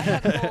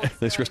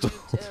 Thanks, Crystal.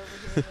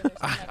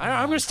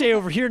 I'm going to stay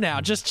over here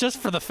now, just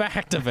for the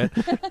fact of it.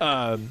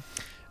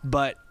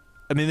 But,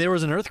 I mean, there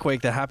was an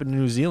earthquake that happened in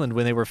New Zealand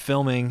when they were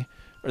filming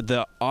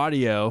the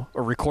audio,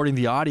 or recording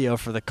the audio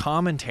for the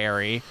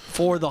commentary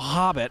for The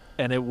Hobbit,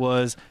 and it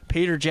was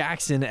Peter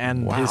Jackson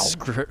and his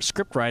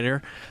script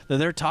writer. Then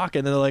they're talking,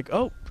 and they're like,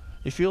 oh,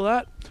 you feel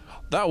that?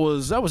 That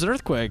was an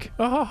earthquake.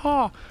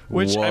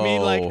 Which, I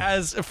mean, like,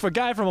 as for a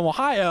guy from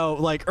Ohio,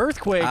 like,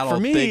 earthquake for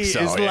me is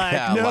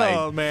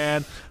like,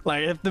 man.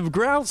 Like, if the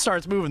ground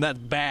starts moving, that's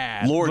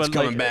bad. Lord's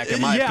coming back, in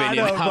my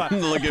opinion.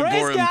 I'm looking for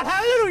him. Praise God,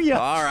 hallelujah.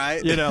 All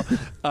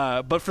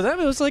right. But for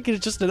them, it was like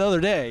it's just another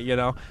day,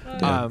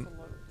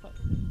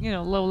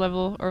 Low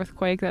level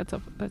earthquake. That's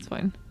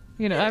fine.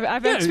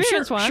 I've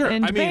experienced one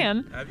in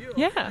Japan. Have you?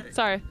 Yeah.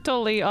 Sorry,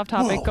 totally off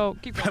topic. Go.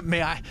 Keep going.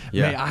 May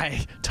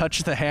I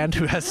touch the hand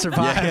who has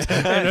survived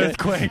an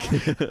earthquake?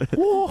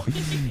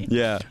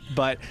 Yeah.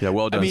 But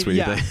well done, sweetie.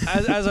 Yeah.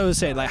 as I was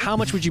saying, like, how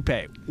much would you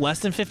pay? Less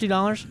than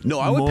 $50? No,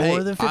 I would pay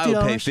more than $50. I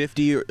would pay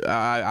 50.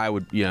 I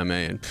would. Yeah,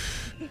 man.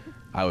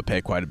 I would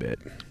pay quite a bit.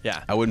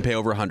 Yeah. I wouldn't pay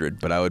over 100,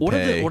 but I would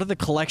pay. What are the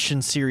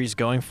collection series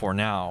going for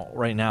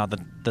right now?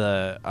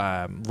 The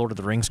Lord of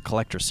the Rings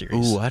collector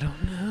series. Ooh, I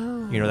don't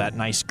know. That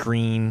nice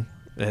green,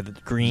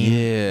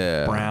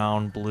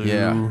 brown,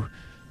 blue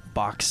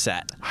box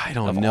set. I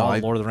don't know.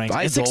 Lord of the Rings.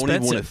 I it's don't expensive.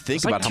 even want to think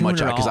it's about like how much,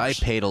 $200. because I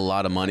paid a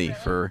lot of money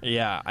for.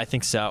 Yeah, I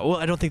think so. Well,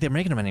 I don't think they're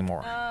making them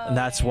anymore, and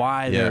that's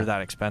why they're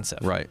that expensive.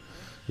 Right.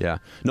 Yeah.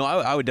 No,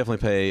 I would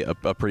definitely pay a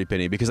pretty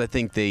penny, because I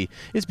think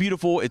it's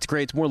beautiful. It's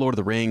great. It's more Lord of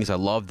the Rings. I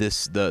love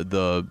this,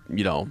 the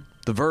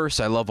verse.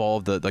 I love all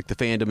of the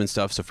fandom and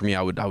stuff. So for me,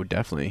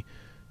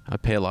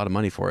 I'd pay a lot of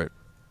money for it.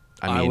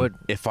 I mean, would.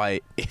 if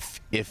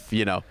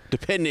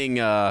depending,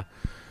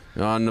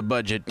 on the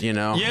budget,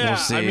 Yeah, we'll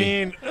see. I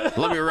mean,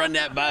 let me run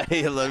that by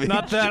you.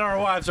 Not that our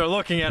wives are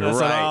looking at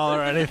us at all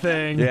or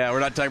anything. Yeah, we're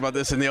not talking about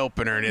this in the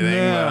open or anything.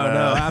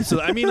 No,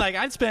 absolutely. I mean, like,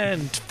 I'd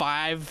spend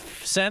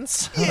 5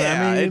 cents.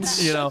 Yeah, I mean,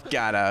 it's we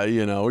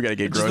gotta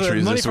get just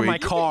groceries the money this for week. my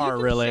car,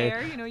 really.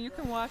 Share, you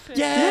can watch it.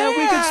 Yeah, we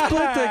can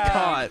split the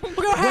cot.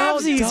 We're going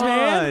halvesies,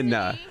 man.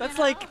 Done. That's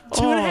like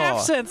 2.5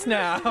 cents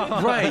now.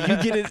 Right, you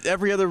get it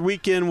every other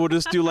weekend. We'll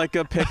just do like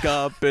a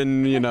pickup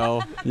and,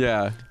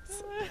 yeah.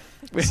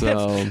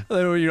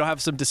 So you don't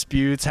have some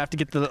disputes, have to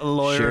get the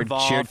lawyer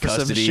involved shared for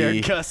custody. some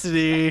shared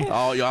custody.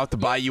 Oh, you'll have to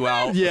buy you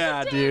out.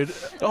 Yeah, dude.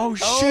 Oh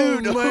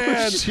shoot, Oh,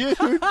 man. shoot.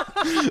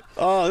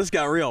 Oh, this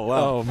got real.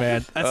 Wow. Oh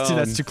man,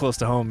 that's too close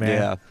to home, man.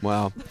 Yeah.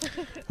 Wow.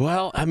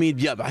 Well, I mean,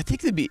 yeah, I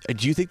think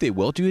do you think they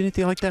will do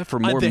anything like that for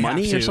more They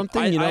money have or to.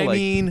 something? I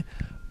mean,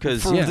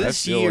 because for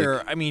this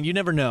year, I mean, you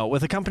never know.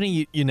 With a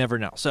company, you never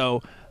know.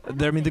 So,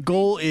 the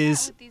goal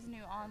is. With these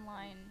new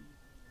online,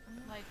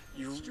 like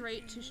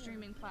straight to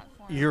streaming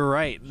platforms. You're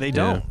right. They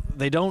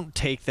don't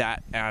take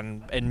that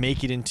and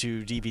make it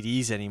into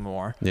DVDs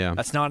anymore. Yeah.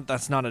 That's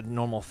not a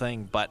normal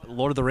thing. But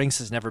Lord of the Rings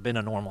has never been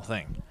a normal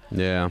thing.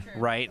 Yeah.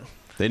 Right.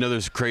 They know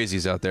there's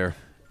crazies out there.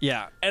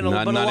 Yeah, and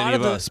not a lot any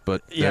of us,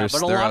 but a they're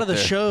lot out of the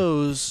there.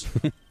 shows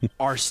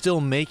are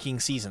still making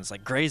seasons.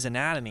 Like Grey's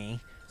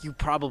Anatomy, you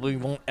probably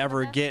won't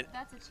ever get.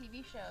 That's a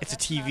TV show. It's a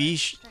TV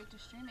show.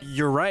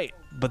 You're right,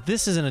 but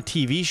this isn't a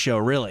TV show,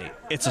 really.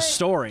 It's a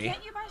story.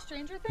 Can't you buy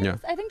Stranger Things? Yeah.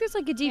 I think there's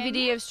like a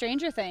DVD of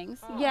Stranger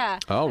Things. Yeah.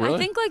 Oh, really? I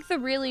think like the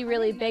really,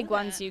 really big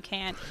ones you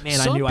can't. Man,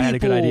 I knew I had a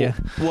good idea.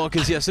 Well,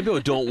 because some people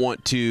don't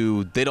want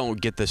to. They don't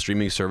get the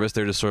streaming service.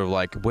 They're just sort of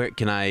like, where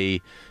can I,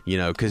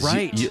 because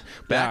Right.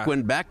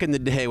 back in the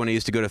day when I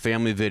used to go to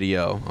Family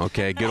Video,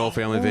 okay, good old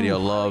Family Video,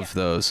 love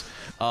those.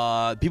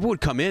 People would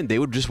come in. They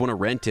would just want to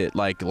rent it,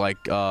 like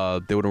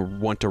they would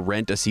want to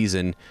rent a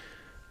season.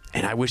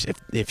 And I wish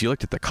if you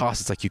looked at the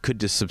cost, it's like you could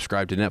just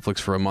subscribe to Netflix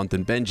for a month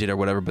and binge it or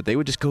whatever, but they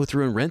would just go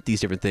through and rent these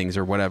different things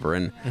or whatever,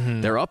 and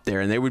they're up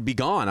there and they would be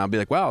gone. I'll be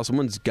like, wow,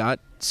 someone's got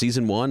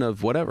season 1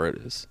 of whatever it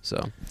is.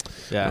 So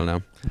Yeah. I don't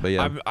know, but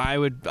yeah, I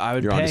would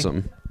you're pay. onto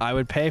something. I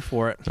would pay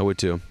for it. I would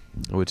too.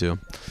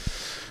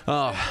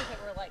 Oh,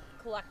 Were like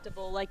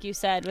collectible, like you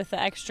said, with the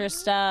extra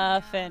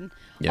stuff and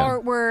Yeah.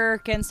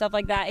 artwork and stuff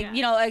like that.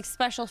 Like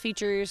special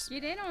features.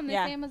 Get in on this,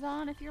 Yeah.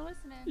 Amazon, if you're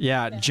listening.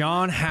 Yeah,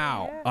 John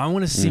Howe. I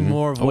want to see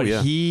more of Oh, what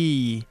yeah.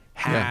 he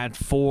had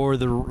for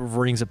the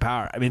Rings of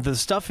Power. I mean, the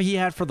stuff he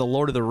had for the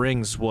Lord of the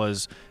Rings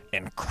was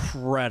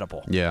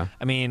incredible. Yeah.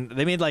 I mean,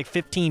 they made like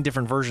 15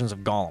 different versions of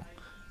Gollum,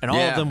 and all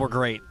Yeah. of them were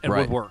great and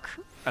Right. would work.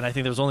 And I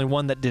think there was only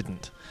one that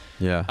didn't.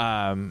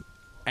 yeah.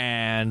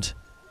 And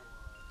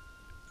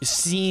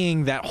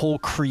seeing that whole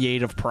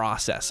creative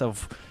process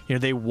of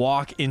they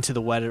walk into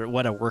the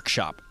Weta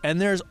workshop and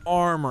there's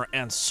armor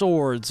and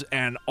swords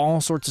and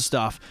all sorts of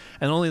stuff,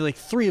 and only like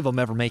 3 of them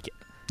ever make it.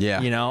 Yeah.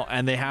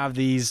 And they have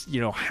these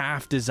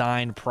half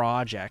designed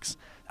projects.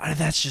 And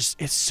that's just,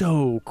 it's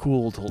so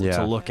cool to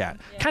look at.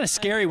 Kind of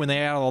scary when they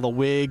add all the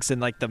wigs and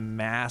like the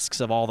masks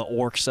of all the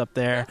orcs up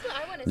there.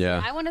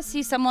 Yeah. I want to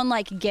see someone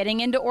like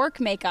getting into orc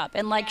makeup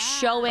and like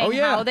showing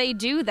how they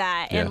do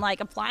that and Yeah.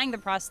 like applying the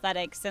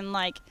prosthetics and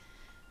like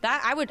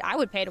that. I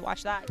would pay to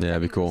watch that. Yeah,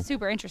 it'd be cool.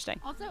 Super interesting.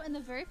 Also, in the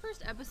very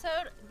first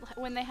episode,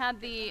 when they had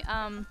the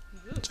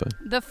It's fine.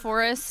 the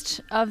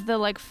forest of the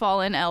like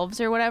fallen elves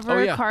or whatever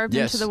Oh, yeah. carved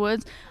Yes. into the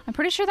woods, I'm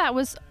pretty sure that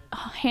was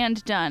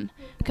hand done.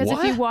 Because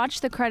if you What?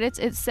 watch the credits,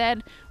 it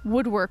said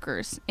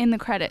woodworkers in the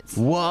credits.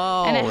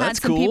 Whoa, and it had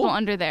that's some cool. people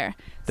under there.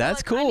 That's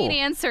I cool. need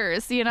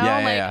answers, Yeah, yeah,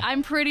 like yeah.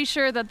 I'm pretty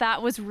sure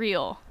that was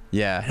real.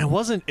 Yeah. And it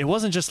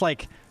wasn't just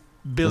like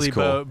Billy That's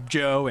cool.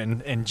 Joe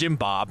and Jim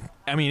Bob.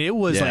 I mean, it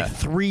was Yeah. like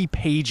 3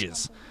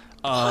 pages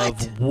of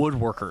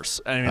woodworkers.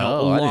 I mean,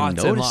 Oh, I didn't lots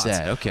and notice lots.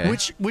 that. Okay.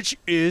 Which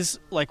is,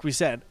 like we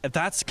said,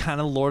 that's kind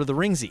of Lord of the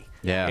Ringsy.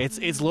 Yeah.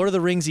 It's Lord of the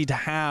Ringsy to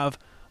have,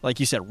 like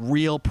you said,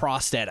 real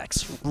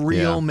prosthetics,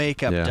 real Yeah.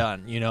 makeup Yeah.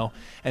 done,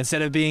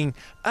 instead of being,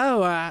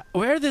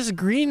 wear this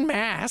green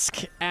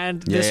mask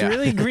and Yeah, this yeah.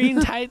 really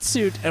green tight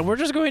suit, and we're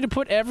just going to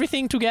put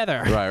everything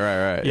together.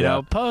 Right. You yeah.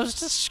 know, post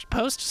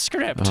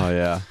script. Oh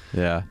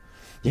yeah.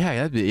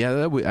 Now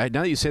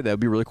that you say that, would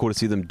be really cool to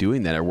see them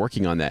doing that or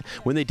working on that.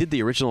 When they did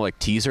the original like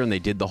teaser and they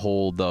did the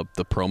whole the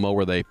promo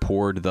where they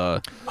poured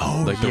the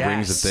the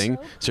rings of thing,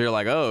 so you're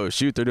like, oh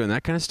shoot, they're doing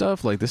that kind of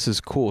stuff. Like this is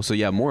cool. So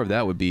yeah, more of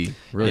that would be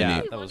really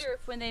neat. I wonder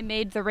if when they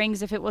made the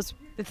rings, if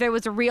there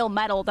was a real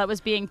metal that was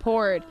being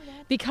poured,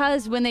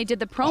 because when they did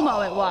the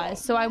promo, it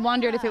was. So I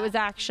wondered if it was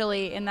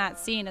actually in that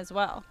scene as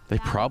well. They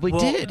probably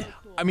Well, did.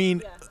 I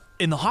mean,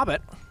 in The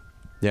Hobbit,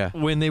 Yeah.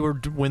 when they were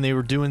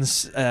doing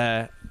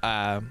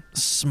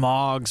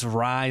Smaug's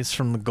Rise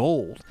from the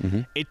Gold,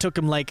 it took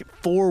them like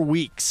 4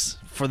 weeks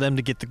for them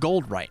to get the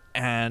gold right,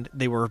 and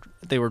they were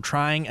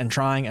trying and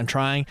trying and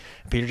trying.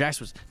 Peter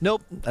Jackson was,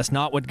 nope, that's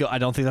not what I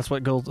don't think that's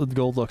what gold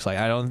looks like.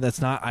 I don't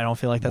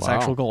feel like that's Wow.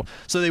 actual gold.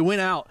 So they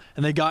went out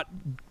and they got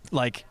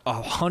like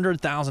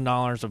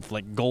 $100,000 of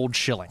like gold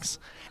shillings,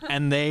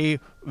 and they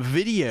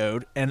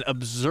videoed and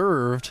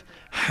observed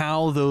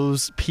how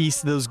those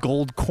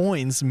gold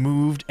coins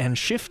moved and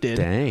shifted.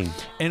 Dang.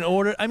 In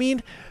order,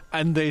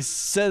 and they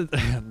said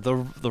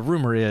the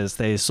rumor is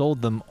they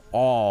sold them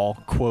all,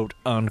 quote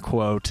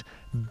unquote,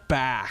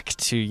 back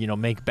to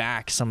make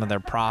back some of their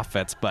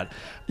profits, but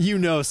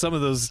some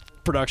of those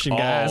production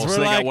guys were so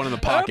they like, got one in the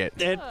pocket.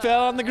 "Oh, it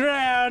fell on the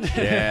ground."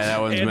 Yeah,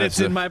 that one's and massive. it's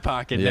in my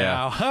pocket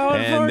now. How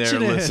and they're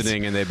unfortunate.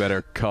 listening, and they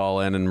better call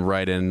in and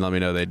write in and let me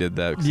know they did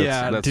that. 'cause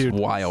that's dude.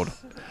 wild.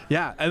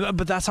 Yeah,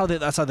 but that's how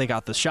they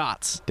got the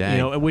shots.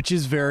 Dang. Which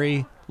is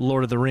very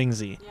Lord of the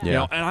Ringsy.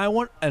 Yeah.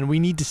 And we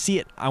need to see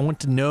it. I want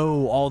to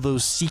know all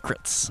those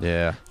secrets.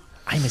 Yeah.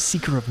 I'm a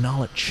seeker of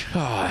knowledge.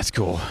 Oh, that's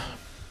cool.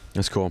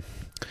 That's cool.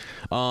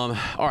 All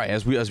right,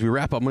 as we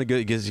wrap up, I'm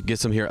gonna get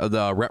some here.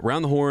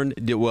 Round the Horn.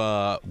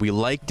 We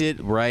liked it,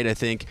 right? I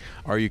think.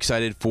 Are you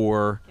excited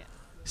for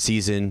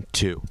season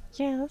 2?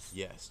 Yes.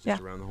 Yes.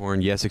 Just Around the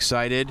Horn. Yes,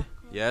 excited.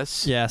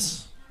 Yes.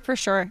 Yes. For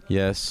sure.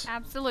 Yes.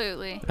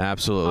 Absolutely.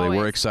 Absolutely. Always.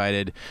 We're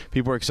excited.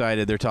 People are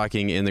excited. They're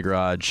talking in the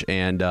garage,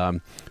 and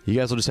you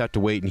guys will just have to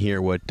wait and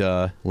hear what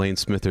Lane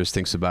Smithers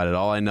thinks about it.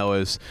 All I know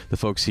is the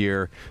folks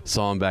here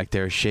saw him back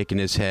there shaking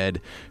his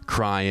head,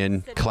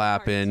 crying,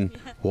 clapping,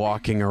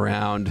 walking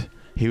around.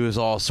 He was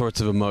all sorts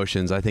of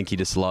emotions. I think he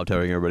just loved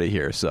having everybody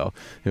here, so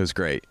it was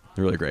great.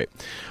 Really great.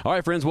 All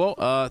right, friends.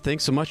 Well,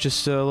 thanks so much.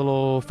 Just a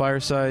little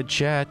fireside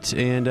chat,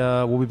 and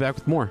we'll be back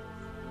with more.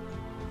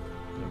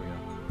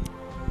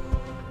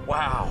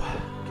 Wow.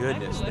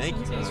 Goodness. Thank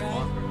you. That was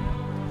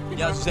fun.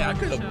 Yeah,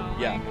 exactly.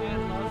 Yeah.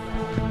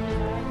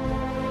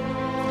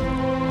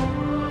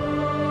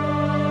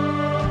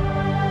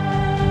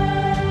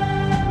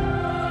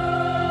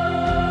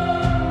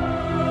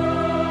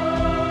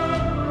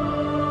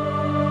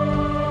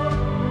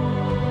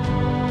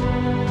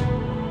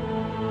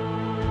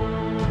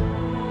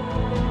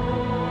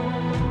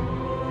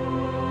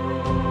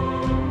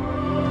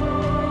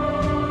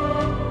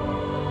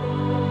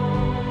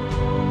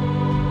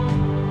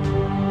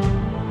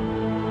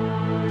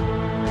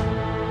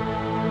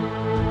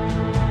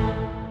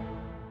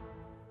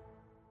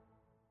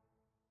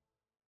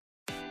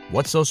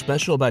 What's so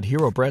special about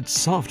Hero Bread's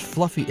soft,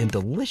 fluffy, and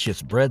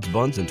delicious breads,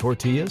 buns, and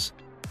tortillas?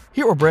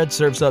 Hero Bread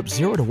serves up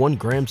 0 to 1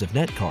 grams of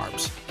net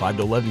carbs, 5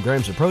 to 11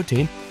 grams of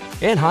protein,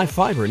 and high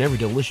fiber in every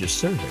delicious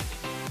serving.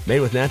 Made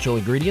with natural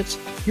ingredients,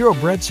 Hero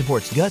Bread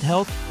supports gut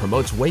health,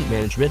 promotes weight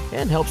management,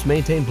 and helps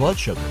maintain blood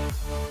sugar.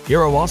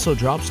 Hero also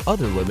drops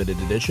other limited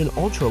edition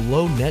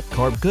ultra-low net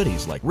carb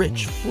goodies like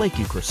rich,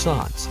 flaky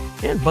croissants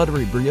and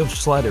buttery brioche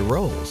slider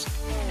rolls.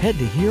 Head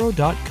to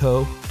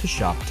hero.co to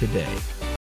shop today.